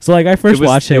okay, so like I first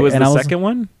watched it, It was and the I was second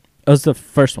one? it was the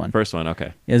first one. First one,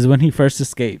 okay. Is when he first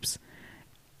escapes,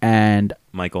 and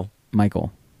Michael.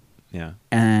 Yeah.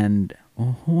 and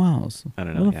who else? I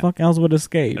don't know, Who the yeah. fuck else would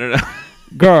escape? I don't know.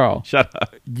 Girl, Shut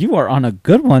up. you are on a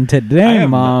good one I today,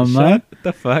 am not- mama. Shut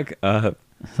the fuck up.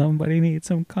 Somebody needs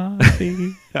some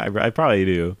coffee. I probably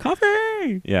do.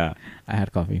 Coffee. Yeah. I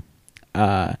had coffee.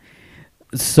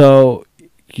 So,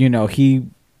 you know, he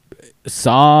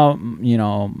saw, you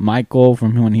know, Michael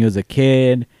from when he was a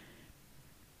kid,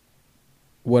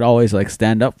 would always like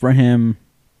stand up for him.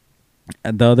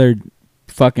 And the other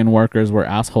fucking workers were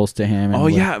assholes to him. And Oh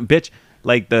yeah, bitch.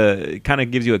 Like it kind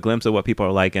of gives you a glimpse of what people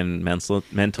are like in mental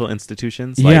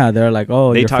institutions. Like, yeah, they're like,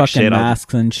 oh, they you're talk fucking shit all-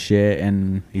 masks and shit.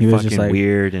 And he you was fucking just like,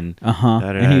 weird and uh-huh.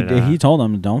 da, da, And da, da. he told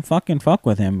him, don't fucking fuck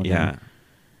with him. yeah.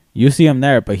 You see him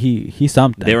there, but he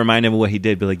something. They remind him of what he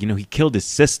did, but like, you know, he killed his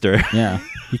sister. Yeah.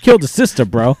 You killed his sister,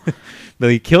 bro.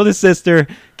 But he killed his sister,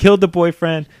 killed the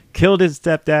boyfriend, killed his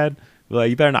stepdad. Like,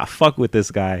 you better not fuck with this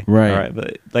guy. Right. All right.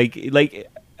 But like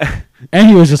And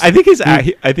he was just I think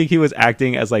I think he was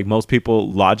acting as like most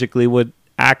people logically would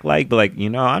act like, but like, you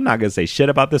know, I'm not gonna say shit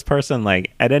about this person.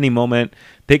 Like, at any moment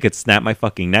they could snap my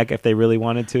fucking neck if they really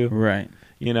wanted to. right.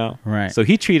 You know? Right. So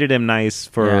he treated him nice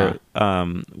for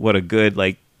what a good,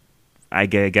 like, I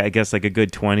guess like a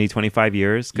good 20, 25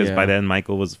 years, because Yeah. by then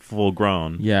Michael was full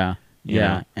grown. Yeah. You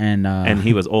Yeah. know? And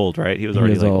he was old, right? He was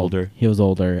already like old. older. He was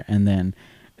older, and then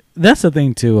that's the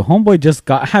thing too.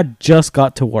 Homeboy had just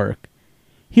got to work.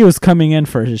 He was coming in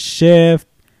for his shift.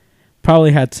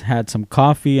 Probably had some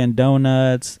coffee and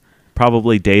donuts.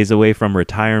 Probably days away from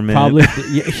retirement. Probably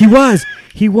yeah, he was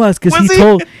because Was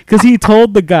he? he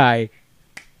told the guy.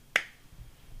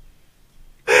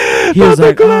 He was The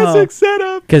like, classic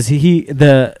setup. because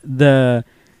the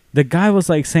guy was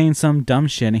like saying some dumb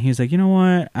shit, and he was like, you know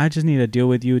what? I just need to deal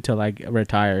with you till like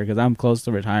retire, because I'm close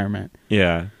to retirement.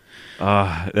 Yeah.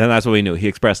 Then that's what we knew. He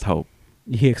expressed hope.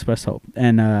 He expressed hope,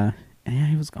 and yeah,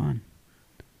 he was gone.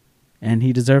 And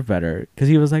he deserved better, because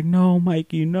he was like, no,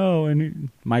 Mikey, no. And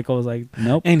Michael was like,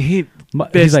 nope. And he's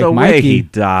He's like, the way Mikey. he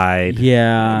died.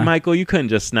 Yeah. Michael, you couldn't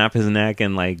just snap his neck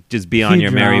and like just be on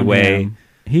your merry drowned way. him.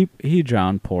 He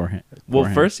drowned poor Well,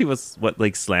 him. first he was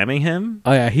like slamming him,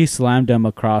 Oh yeah, he slammed him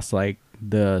across like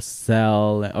the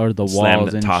cell or the walls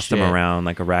slammed, and tossed shit. him around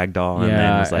like a rag doll, Yeah, and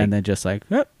then was like, and then just like,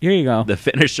 oh, here you go. the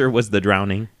finisher was the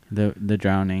drowning. The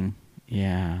drowning.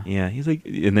 Yeah. Yeah, he's like,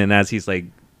 and then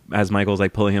as Michael's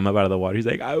like pulling him up out of the water, he's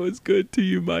like, I was good to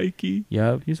you, Mikey.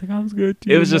 Yep. He's like, I was good too.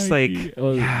 It was just Mikey." like, It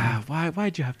was- yeah,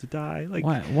 why'd you have to die? Like,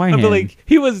 Why I him? feel like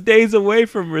he was days away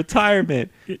from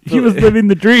retirement. he was living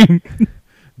the dream.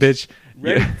 Bitch,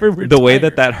 Ready yeah, for the way retire.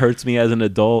 that hurts me as an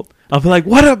adult, I'll be like,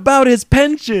 what about his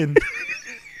pension?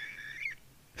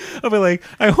 I'll be like,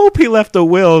 I hope he left a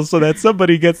will so that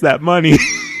somebody gets that money.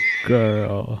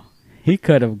 Girl, he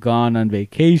could have gone on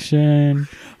vacation.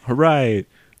 Right.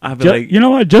 I'll be like, You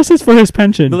know what? Justice for his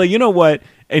pension. but like, you know what?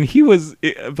 And he was,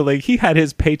 but like, he had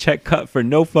his paycheck cut for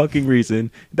no fucking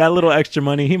reason. That little extra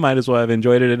money, he might as well have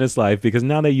enjoyed it in his life, because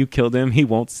now that you killed him, he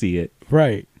won't see it.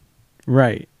 Right.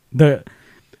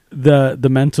 The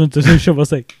mental institution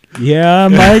was like, yeah,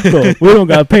 Michael, we don't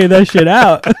gotta pay that shit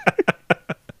out.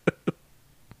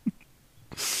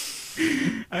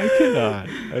 I cannot.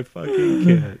 I fucking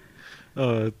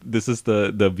can't. This is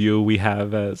the view we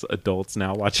have as adults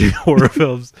now watching horror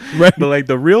films. Right. But like,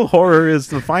 the real horror is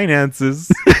the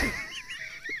finances.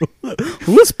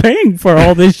 Who's paying for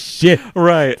all this shit?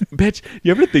 Right. Bitch,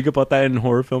 you ever think about that in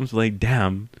horror films? Like,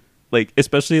 damn. Like,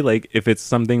 especially like if it's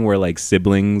something where like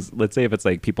siblings, let's say if it's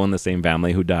like people in the same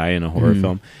family who die in a horror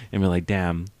film, and we're like,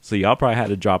 damn, so y'all probably had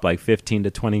to drop like 15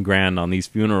 to 20 grand on these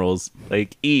funerals,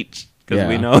 like each, because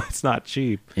we Yeah. know it's not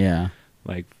cheap. Yeah.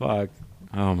 Like, fuck.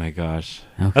 Oh my gosh.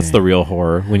 Okay. That's the real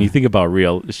horror. When you think about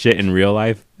real shit in real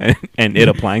life and it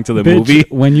applying to the Bitch, movie.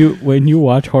 when you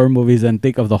watch horror movies and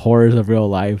think of the horrors of real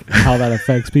life, how that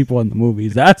affects people in the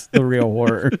movies, that's the real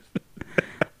horror.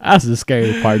 That's the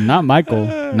scary part. Not Michael,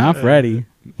 not Freddy.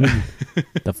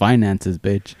 The finances,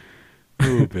 bitch.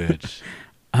 Ooh, bitch.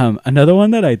 Another one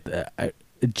that I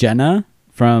Jenna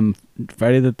from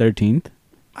Friday the 13th.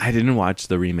 I didn't watch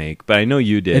the remake, but I know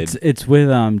you did. It's with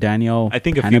Daniel. I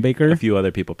think Panabaker, a few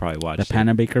other people probably watched the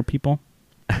Panabaker people,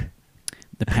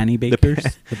 the Panny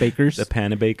Bakers, the bakers, the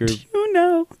Panabaker. You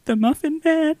know, the Muffin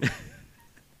Man.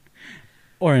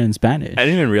 Or in Spanish. I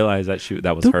didn't even realize that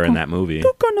that was her in that movie.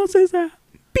 ¿Tú conoces a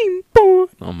Ping Pong?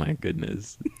 Oh my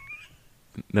goodness.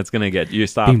 That's gonna get you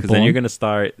stop because then you're gonna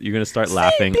start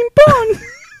laughing. Ping Pong.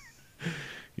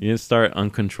 You're gonna start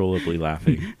uncontrollably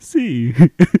laughing. Sí.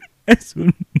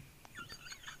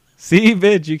 See,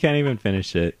 bitch, you can't even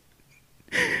finish it.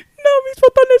 No, mis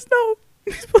botones no.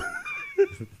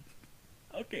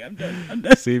 Okay, I'm done.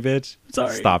 See, bitch.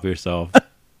 Sorry. Stop yourself.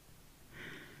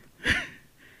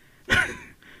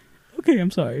 Okay,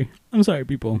 I'm sorry. I'm sorry,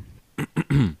 people.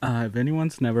 If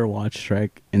anyone's never watched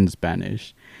Shrek in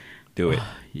Spanish, Do it.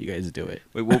 you guys do it.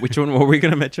 Wait, which one were we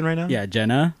gonna mention right now? Yeah,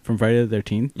 Jenna from Friday the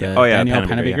 13th. Yeah. Oh yeah, Danielle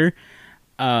Panabaker.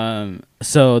 Panabaker.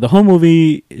 So the whole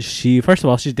movie, first of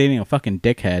all, she's dating a fucking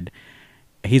dickhead.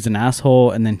 He's an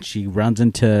asshole, and then she runs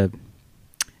into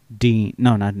Dean.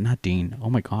 No, not Dean. Oh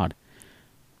my god.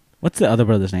 What's the other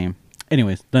brother's name?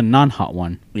 Anyways, the non-hot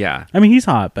one. Yeah. I mean, he's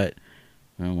hot, but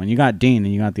when you got Dean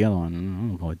and you got the other one, I'm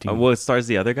gonna go with Dean. Well, it stars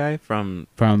the other guy from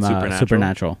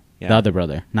Supernatural. Yeah. The other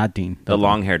brother, not Dean. The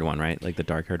long-haired one, right? Like the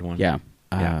dark-haired one. Yeah.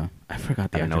 Yeah. I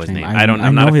forgot the I don't know actor's his name. I I'm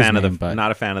know not a his fan name, of but not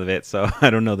a fan of it, so I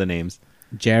don't know the names.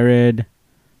 Jared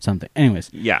something. Anyways,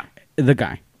 Yeah. the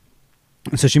guy.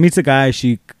 So she meets the guy.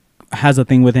 She has a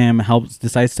thing with him.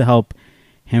 Decides to help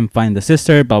him find the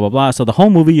sister. Blah blah blah. So the whole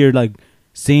movie, you're like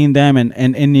seeing them, and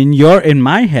in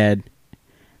my head,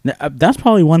 that's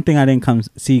probably one thing I didn't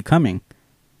see coming.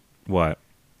 What?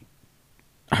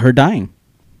 Her dying,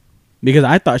 because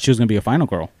I thought she was gonna be a final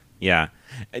girl. Yeah.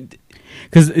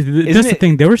 Because that's the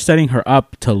thing. They were setting her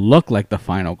up to look like the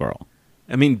final girl.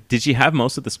 I mean, did she have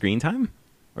most of the screen time,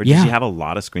 or did Yeah. she have a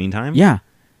lot of screen time? Yeah,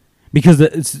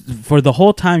 because for the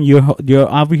whole time you're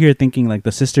over here thinking like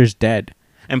the sister's dead.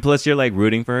 And plus, you're like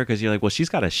rooting for her because you're like, well, she's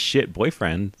got a shit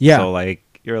boyfriend. Yeah. So like,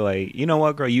 you're like, you know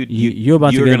what, girl, You're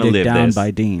about to you're get gonna dicked live down this.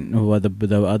 by Dean, or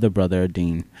the other brother,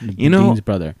 Dean. Dean's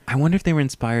brother. I wonder if they were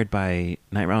inspired by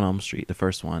Nightmare on Elm Street, the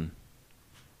first one,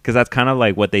 because that's kind of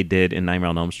like what they did in Nightmare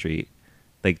on Elm Street.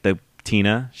 Like the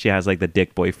Tina, she has like the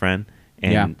dick boyfriend,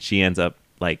 and she ends up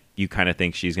like you kind of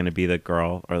think she's gonna be the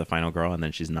girl or the final girl, and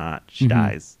then she's not. She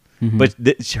dies. Mhm. But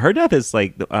her death is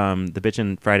like the bitch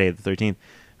in Friday the 13th.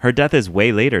 Her death is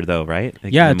way later though, right?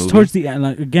 Like Yeah, in it's the movie? towards the end.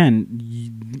 Like,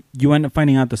 again, you end up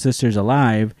finding out the sister's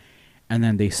alive, and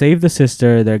then they save the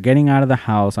sister. They're getting out of the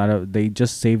house. They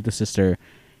just saved the sister,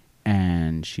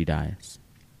 and she dies.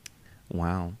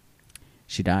 Wow.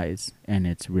 She dies, and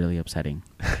it's really upsetting.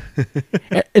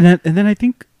 and then I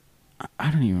think I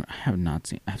have not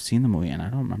seen. I've seen the movie, and I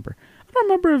don't remember. I don't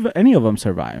remember if any of them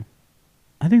survive.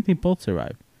 I think they both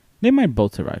survive. They might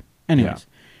both survive. Anyways,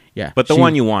 yeah. But the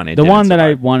one you wanted, the didn't one that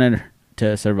I survive. wanted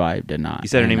to survive, did not. You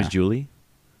said her name And, is Julie?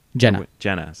 Jenna.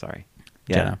 Jenna, sorry.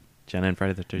 Yeah. Jenna. Jenna in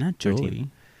Friday the 13th. Not Julie.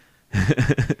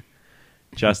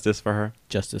 Justice for her.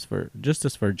 Justice for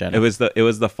Jenna. It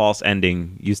was the false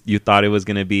ending. You thought it was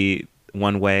going to be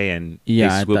one way, and I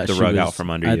they swooped thought the she rug was- out from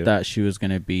under I you. thought she was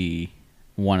gonna be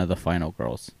one of the final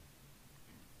girls.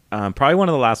 Probably one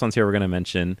of the last ones here we're going to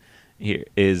mention here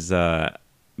is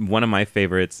one of my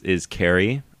favorites is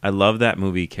Carrie. I love that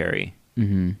movie, Carrie.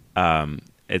 Mm-hmm.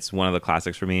 It's one of the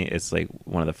classics for me. It's like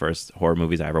one of the first horror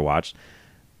movies I ever watched.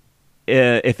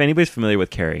 If anybody's familiar with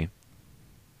Carrie,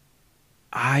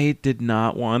 I did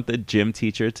not want the gym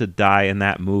teacher to die in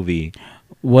that movie.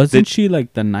 Wasn't she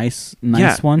like the nice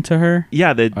Yeah. one to her?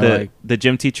 Yeah, Or the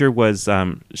gym teacher was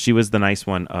she was the nice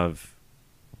one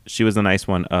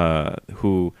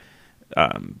who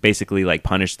basically like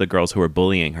punished the girls who were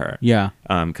bullying her. Yeah.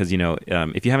 Because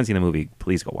if you haven't seen the movie,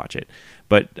 please go watch it.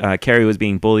 But Carrie was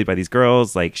being bullied by these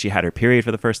girls. Like she had her period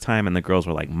for the first time, and the girls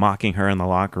were like mocking her in the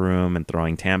locker room and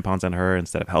throwing tampons at her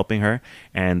instead of helping her.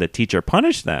 And the teacher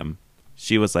punished them.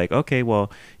 She was like, "Okay,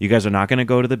 well, you guys are not going to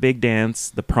go to the big dance,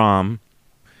 the prom."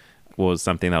 Was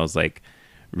something that was like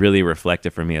really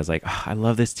reflective for me. I was like, oh, I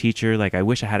love this teacher. Like I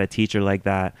wish I had a teacher like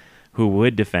that who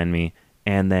would defend me.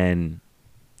 And then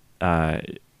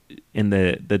in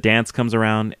the dance comes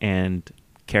around, and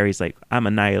Carrie's like, I'm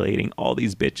annihilating all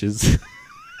these bitches.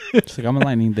 She's like, I'm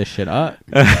lighting this shit up.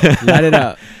 Light it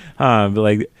up. But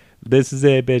like, this is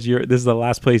it, bitch. This is the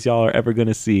last place y'all are ever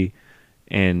gonna see.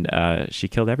 And she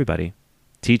killed everybody,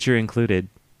 teacher included.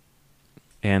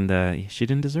 And she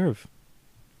didn't deserve.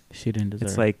 She didn't deserve.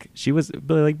 It's like she was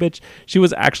like, bitch. She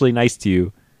was actually nice to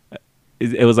you.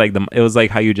 It was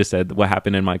like how you just said what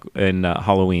happened in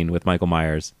Halloween with Michael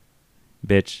Myers,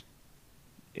 bitch.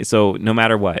 So no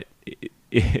matter what,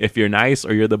 if you're nice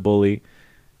or you're the bully,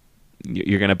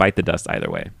 you're gonna bite the dust either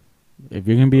way. If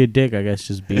you're gonna be a dick, I guess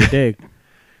just be a dick.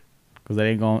 Because that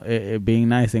ain't going. It being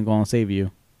nice ain't gonna save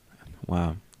you.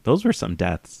 Wow, those were some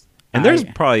deaths. And there's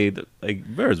probably like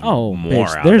there's more.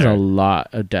 Bitch, there's there. a lot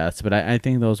of deaths, but I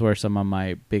think those were some of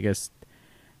my biggest.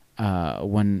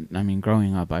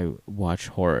 Growing up, I watched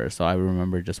horror, so I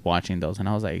remember just watching those, and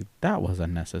I was like, that was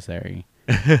unnecessary.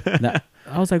 I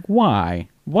was like, why?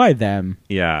 Why them?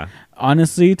 Yeah.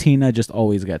 Honestly, Tina just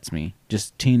always gets me.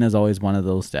 Just Tina's always one of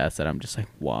those deaths that I'm just like,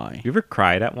 why? You ever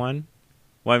cried at one?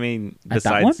 Well, I mean,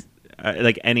 besides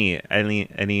like any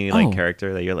like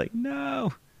character that you're like,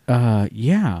 no.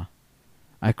 Yeah,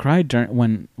 I cried during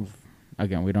when.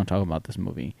 Again, we don't talk about this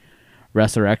movie.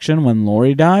 Resurrection, when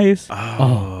Laurie dies.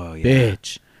 Oh yeah.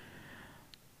 Bitch.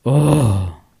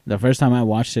 Oh, the first time I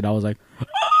watched it, I was like,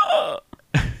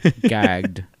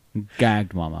 gagged,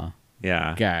 mama.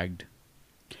 Yeah, gagged.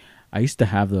 I used to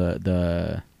have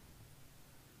the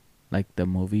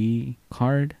movie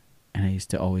card, and I used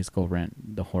to always go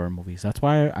rent the horror movies. That's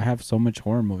why I have so much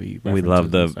horror movie. We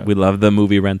love the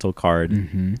movie rental card.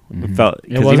 Mm-hmm. It felt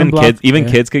because even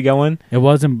kids could get one. It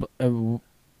wasn't.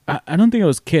 I don't think it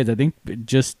was kids. I think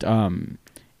just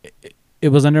it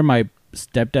was under my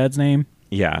stepdad's name.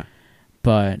 Yeah,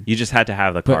 but you just had to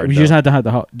have the card. You just had to have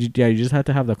you just had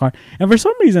to have the card. And for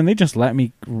some reason, they just let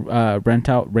me rent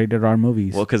out rated R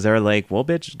movies. Well, because they're like, well,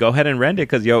 bitch, go ahead and rent it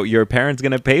because your parents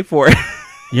gonna pay for it.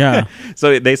 Yeah.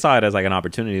 So they saw it as like an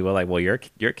opportunity. Well, like, well, your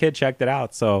kid checked it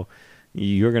out, so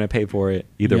you're gonna pay for it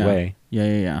either way.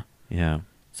 Yeah.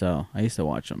 So I used to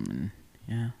watch them,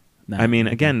 and I mean,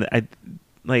 again,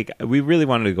 we really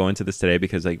wanted to go into this today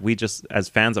because like we just, as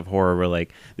fans of horror, we're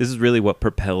like, this is really what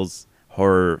propels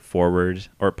horror forward,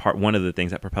 or one of the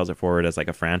things that propels it forward as like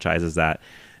a franchise is that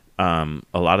a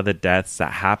lot of the deaths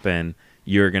that happen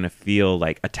you're gonna feel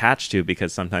like attached to,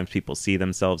 because sometimes people see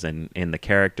themselves in the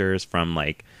characters, from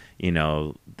like, you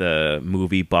know, the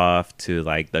movie buff to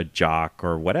like the jock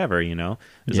or whatever, you know.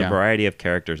 There's a variety of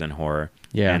characters in horror,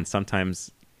 and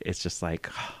sometimes it's just like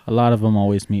a lot of them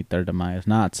always meet their demise.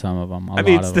 Not some of them. I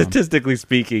mean, statistically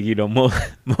speaking, you know,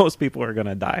 most people are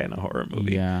gonna die in a horror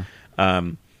movie. Yeah.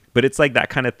 But it's like that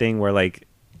kind of thing where like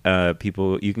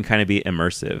people, you can kind of be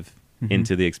immersive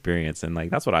into the experience, and like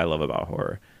that's what I love about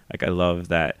horror. Like I love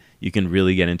that you can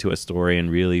really get into a story and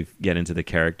really get into the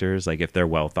characters. Like if they're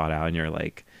well thought out, and you're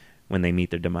like, when they meet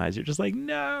their demise, you're just like,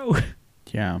 no.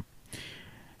 Yeah.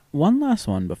 One last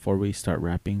one before we start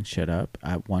wrapping shit up.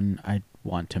 One I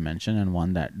want to mention, and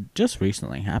one that just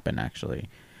recently happened actually.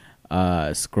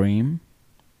 Scream,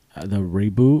 the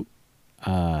reboot,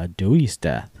 Dewey's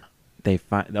death. They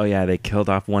killed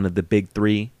off one of the big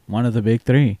three.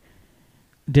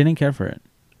 Didn't care for it.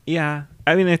 Yeah,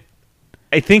 I mean,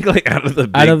 I think like out of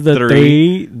the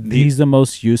three, he's the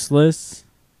most useless.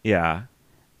 Yeah.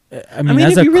 I mean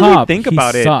as a cop, he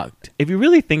sucked. If you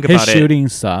really think about it, his shooting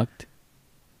sucked.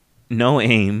 No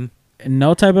aim.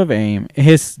 No type of aim.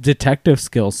 His detective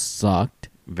skills sucked.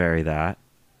 Very that.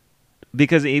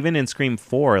 Because even in Scream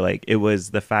 4, like, it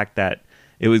was the fact that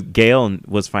it was Gale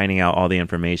was finding out all the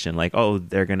information. Like, oh,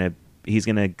 he's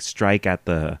gonna strike at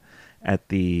the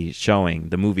showing,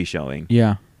 the movie showing.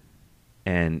 Yeah.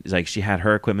 And like she had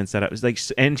her equipment set up. It was like,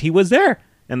 and he was there,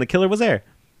 and the killer was there.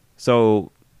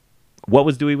 So, what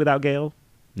was Dewey without Gale?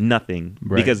 Nothing.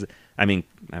 Right. Because I mean,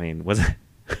 wasn't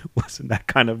that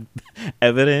kind of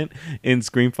evident in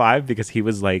Scream 5? Because he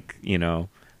was like, you know,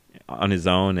 on his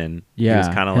own, and he was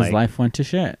kind of like his life went to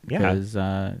shit. Yeah. He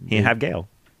didn't have Gale.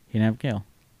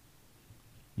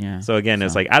 Yeah. So again,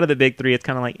 it's like out of the big three, it's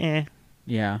kind of like,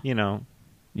 yeah, you know.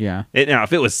 Yeah. Now,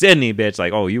 if it was Sydney, bitch,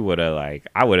 like, oh, you would have, like,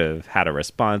 I would have had a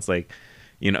response, like,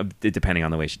 you know, depending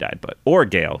on the way she died, or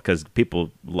Gale, because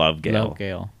people love Gale.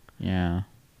 Yeah.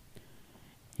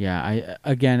 Yeah.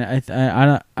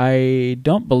 I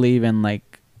don't believe in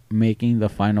like making the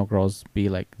final girls be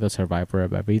like the survivor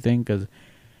of everything, because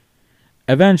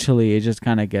eventually it just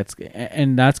kind of gets,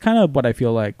 and that's kind of what I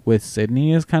feel like with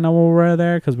Sydney is kind of where we're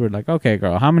there, because we're like, okay,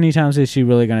 girl, how many times is she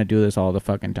really gonna do this all the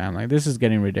fucking time? Like, this is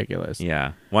getting ridiculous.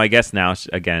 Yeah. Well, I guess now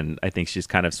again, I think she's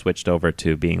kind of switched over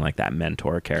to being like that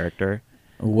mentor character,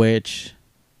 which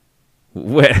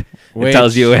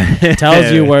tells you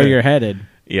where you're headed.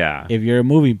 Yeah. If you're a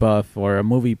movie buff or a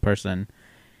movie person,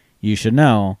 you should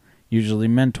know. Usually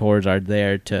mentors are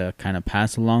there to kind of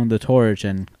pass along the torch.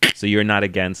 And so you're not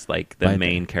against like the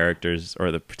main characters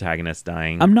or the protagonist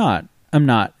dying? I'm not.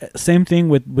 Same thing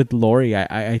with Laurie.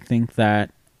 I think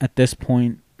that at this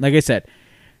point, like I said,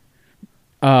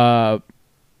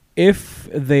 if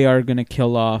they are going to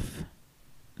kill off,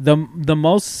 the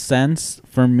most sense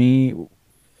for me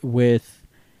with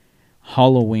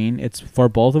Halloween, it's for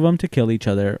both of them to kill each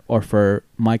other or for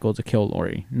Michael to kill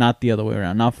Laurie, not the other way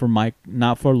around.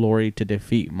 Not for Laurie to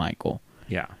defeat Michael.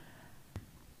 Yeah.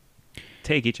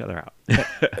 Take each other out.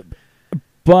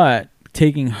 But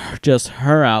taking just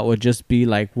her out would just be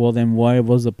like, well, then what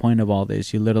was the point of all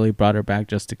this? You literally brought her back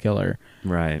just to kill her.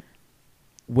 Right.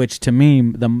 Which to me,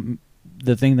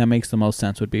 the thing that makes the most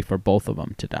sense would be for both of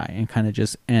them to die and kind of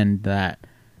just end that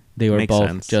they were Makes both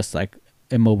sense. just like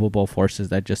immovable forces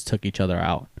that just took each other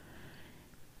out.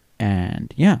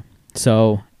 And yeah,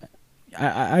 so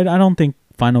I don't think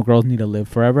final girls need to live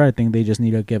forever. I think they just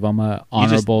need to give them a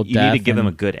honorable You death. need to give them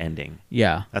a good ending.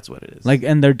 Yeah, That's what it is. like,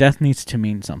 and their death needs to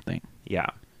mean something. Yeah.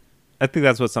 I think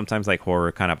that's what sometimes like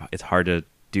horror kind of, it's hard to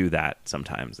do that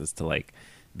sometimes, is to like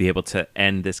be able to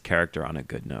end this character on a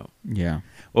good note. Yeah.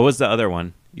 What was the other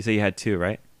one? You said you had two,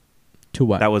 right? To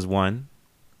what? That was one.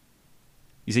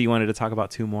 You said you wanted to talk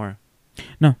about two more.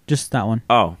 No, just that one.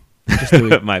 Oh, Just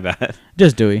Dewey. my bad.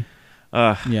 Just Dewey.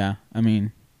 Uh, Yeah, I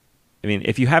mean,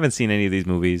 if you haven't seen any of these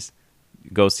movies,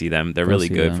 go see them. They're Go really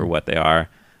see good them. for what they are.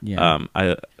 yeah.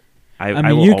 I I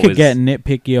mean, will you could always- get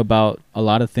nitpicky about a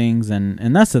lot of things, and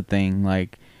that's the thing.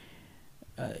 Like,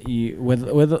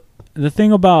 with the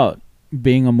thing about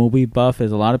being a movie buff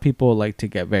is a lot of people like to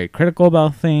get very critical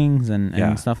about things and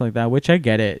Yeah. stuff like that. Which I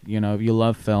get it. You know, if you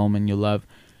love film and you love,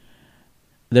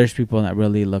 there's people that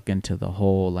really look into the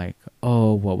whole like,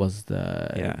 oh, what was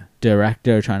the Yeah.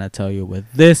 director trying to tell you with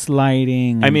this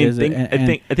lighting? I and mean, this-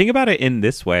 and- think about it in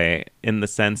this way, in the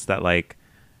sense that like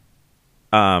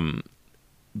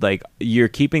you're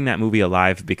keeping that movie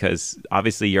alive because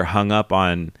obviously you're hung up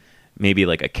on maybe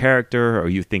like a character, or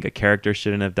you think a character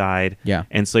shouldn't have died. Yeah.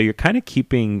 And so you're kind of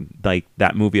keeping like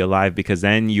that movie alive, because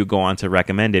then you go on to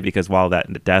recommend it, because while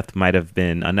that death might have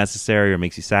been unnecessary or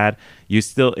makes you sad, you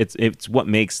still, it's what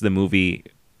makes the movie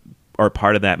or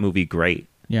part of that movie great.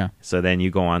 yeah, So then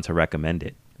you go on to recommend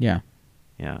it. yeah,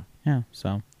 Yeah. yeah.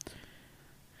 So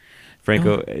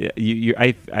Franco,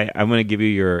 I'm going to give you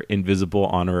your invisible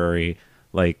honorary,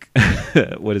 like,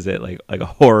 what is it? Like a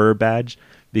horror badge,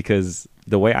 because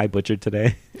the way I butchered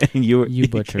today, and you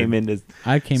butchered. came in to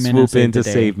I came in and swoop saved in to the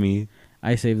day. save me.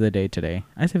 I save the day today.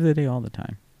 I save the day all the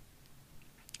time.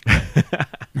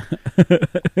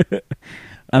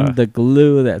 I'm the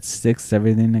glue that sticks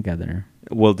everything together.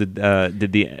 Well, did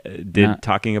Not-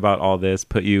 talking about all this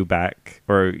put you back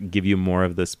or give you more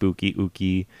of the spooky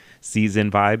ooky season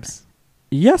vibes?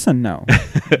 Yes and no.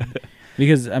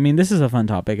 Because, I mean, this is a fun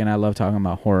topic, and I love talking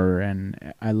about horror,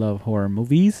 and I love horror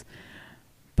movies.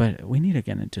 But we need to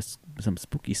get into some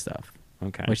spooky stuff,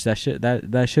 Okay. which that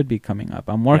should be coming up.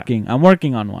 I'm working on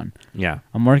one. Yeah.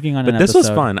 I'm working on But an this was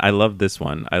episode. fun. I loved this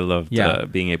one. I loved Yeah.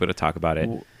 being able to talk about it.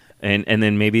 W- And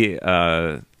then maybe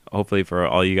hopefully for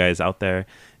all you guys out there,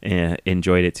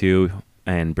 enjoyed it too,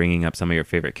 and bringing up some of your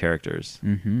favorite characters.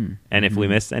 Mhm. And if we Mhm.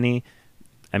 missed any,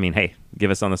 I mean, hey,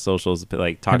 give us on the socials, but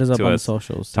like talk Hit us up to on the us,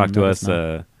 socials. talk and to let us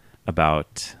know.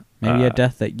 about Maybe a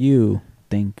death that you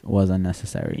think was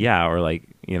unnecessary. yeah, or like,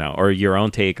 or your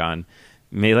own take on.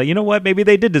 Maybe like, you know what? Maybe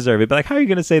they did deserve it, but like, how are you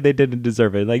gonna say they didn't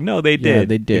deserve it? Like, no, they Yeah, did.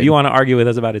 they did. If you want to argue with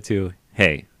us about it too,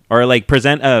 hey, or like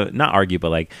present not argue, but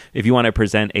like if you want to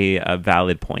present a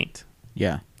valid point.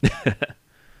 Yeah.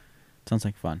 Sounds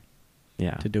like fun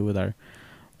Yeah. to do with our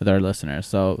listeners.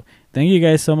 So thank you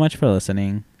guys so much for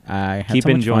listening. I had Keep so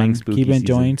much enjoying fun. spooky Keep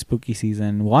enjoying season. spooky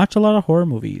season. Watch a lot of horror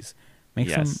movies. Make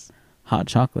some Yes. hot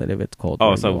chocolate if it's cold. Oh,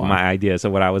 where so you are. my idea. So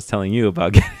what I was telling you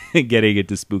about getting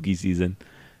into spooky season,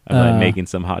 of like making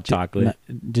some hot chocolate.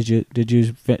 Did you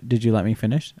let me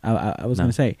finish? I was No.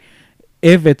 gonna say,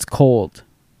 if it's cold,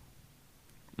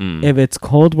 Mm. if it's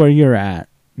cold where you're at,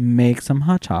 make some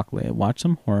hot chocolate. Watch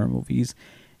some horror movies.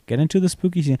 Get into the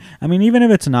spooky season. I mean, even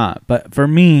if it's not, but for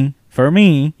me,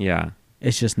 Yeah.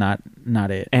 it's just not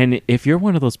it. And if you're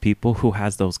one of those people who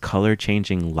has those color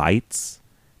changing lights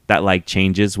that like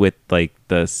changes with like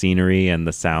the scenery and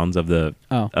the sounds of the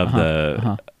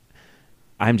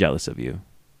I'm jealous of you,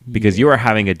 because you are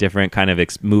having a different kind of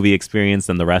movie experience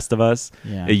than the rest of us.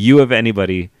 Yeah. You, of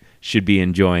anybody, should be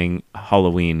enjoying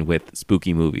Halloween with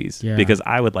spooky movies, Yeah. because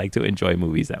I would like to enjoy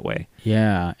movies that way.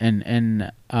 Yeah,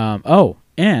 and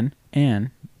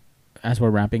as we're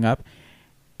wrapping up,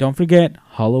 don't forget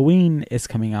Halloween is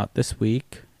coming out this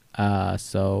week.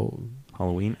 So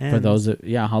Halloween for ends. those,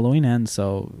 Halloween ends.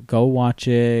 So go watch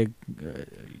it.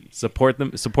 Support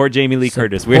them. Support Jamie Lee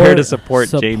Curtis. We're here to support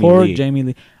Jamie Lee. Jamie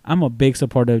Lee. I'm a big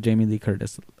supporter of Jamie Lee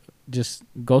Curtis. Just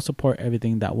go support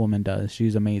everything that woman does.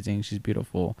 She's amazing. She's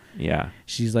beautiful. Yeah.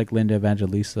 She's like Linda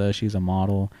Evangelista. She's a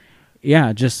model.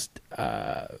 Yeah, just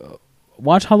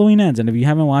watch Halloween Ends. And if you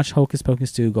haven't watched Hocus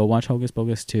Pocus 2, go watch Hocus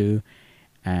Pocus 2.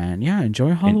 And yeah,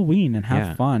 enjoy Halloween and have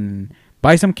yeah. fun.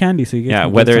 Buy some candy so you get Yeah,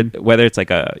 whether it's like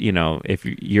a, you know, if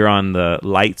you're on the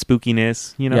light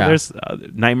spookiness, you know, Yeah. there's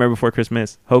Nightmare Before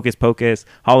Christmas, Hocus Pocus,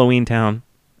 Halloween Town,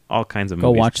 all kinds of go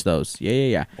movies. watch those.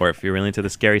 Yeah. Or if you're really into the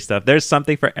scary stuff, there's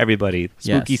something for everybody. Spooky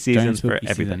Yes, during seasons for spooky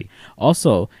everybody. season.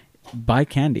 Also, buy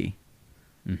candy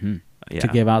Yeah. to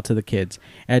give out to the kids.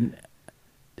 And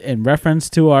in reference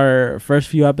to our first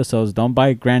few episodes, don't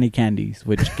buy granny candies,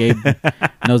 which Gabe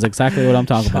knows exactly what I'm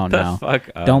talking about the now. fuck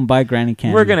up. Don't buy granny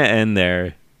candy. We're gonna end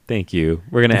there. Thank you.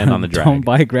 We're gonna end on the drag. Don't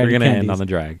buy granny We're gonna end candies. on the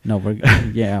drag. No, we're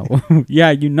yeah, yeah.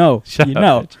 You know, Shut you up,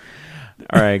 know. bitch.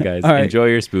 All right, guys. All right. Enjoy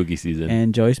your spooky season.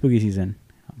 Enjoy spooky season.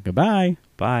 Goodbye.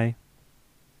 Bye.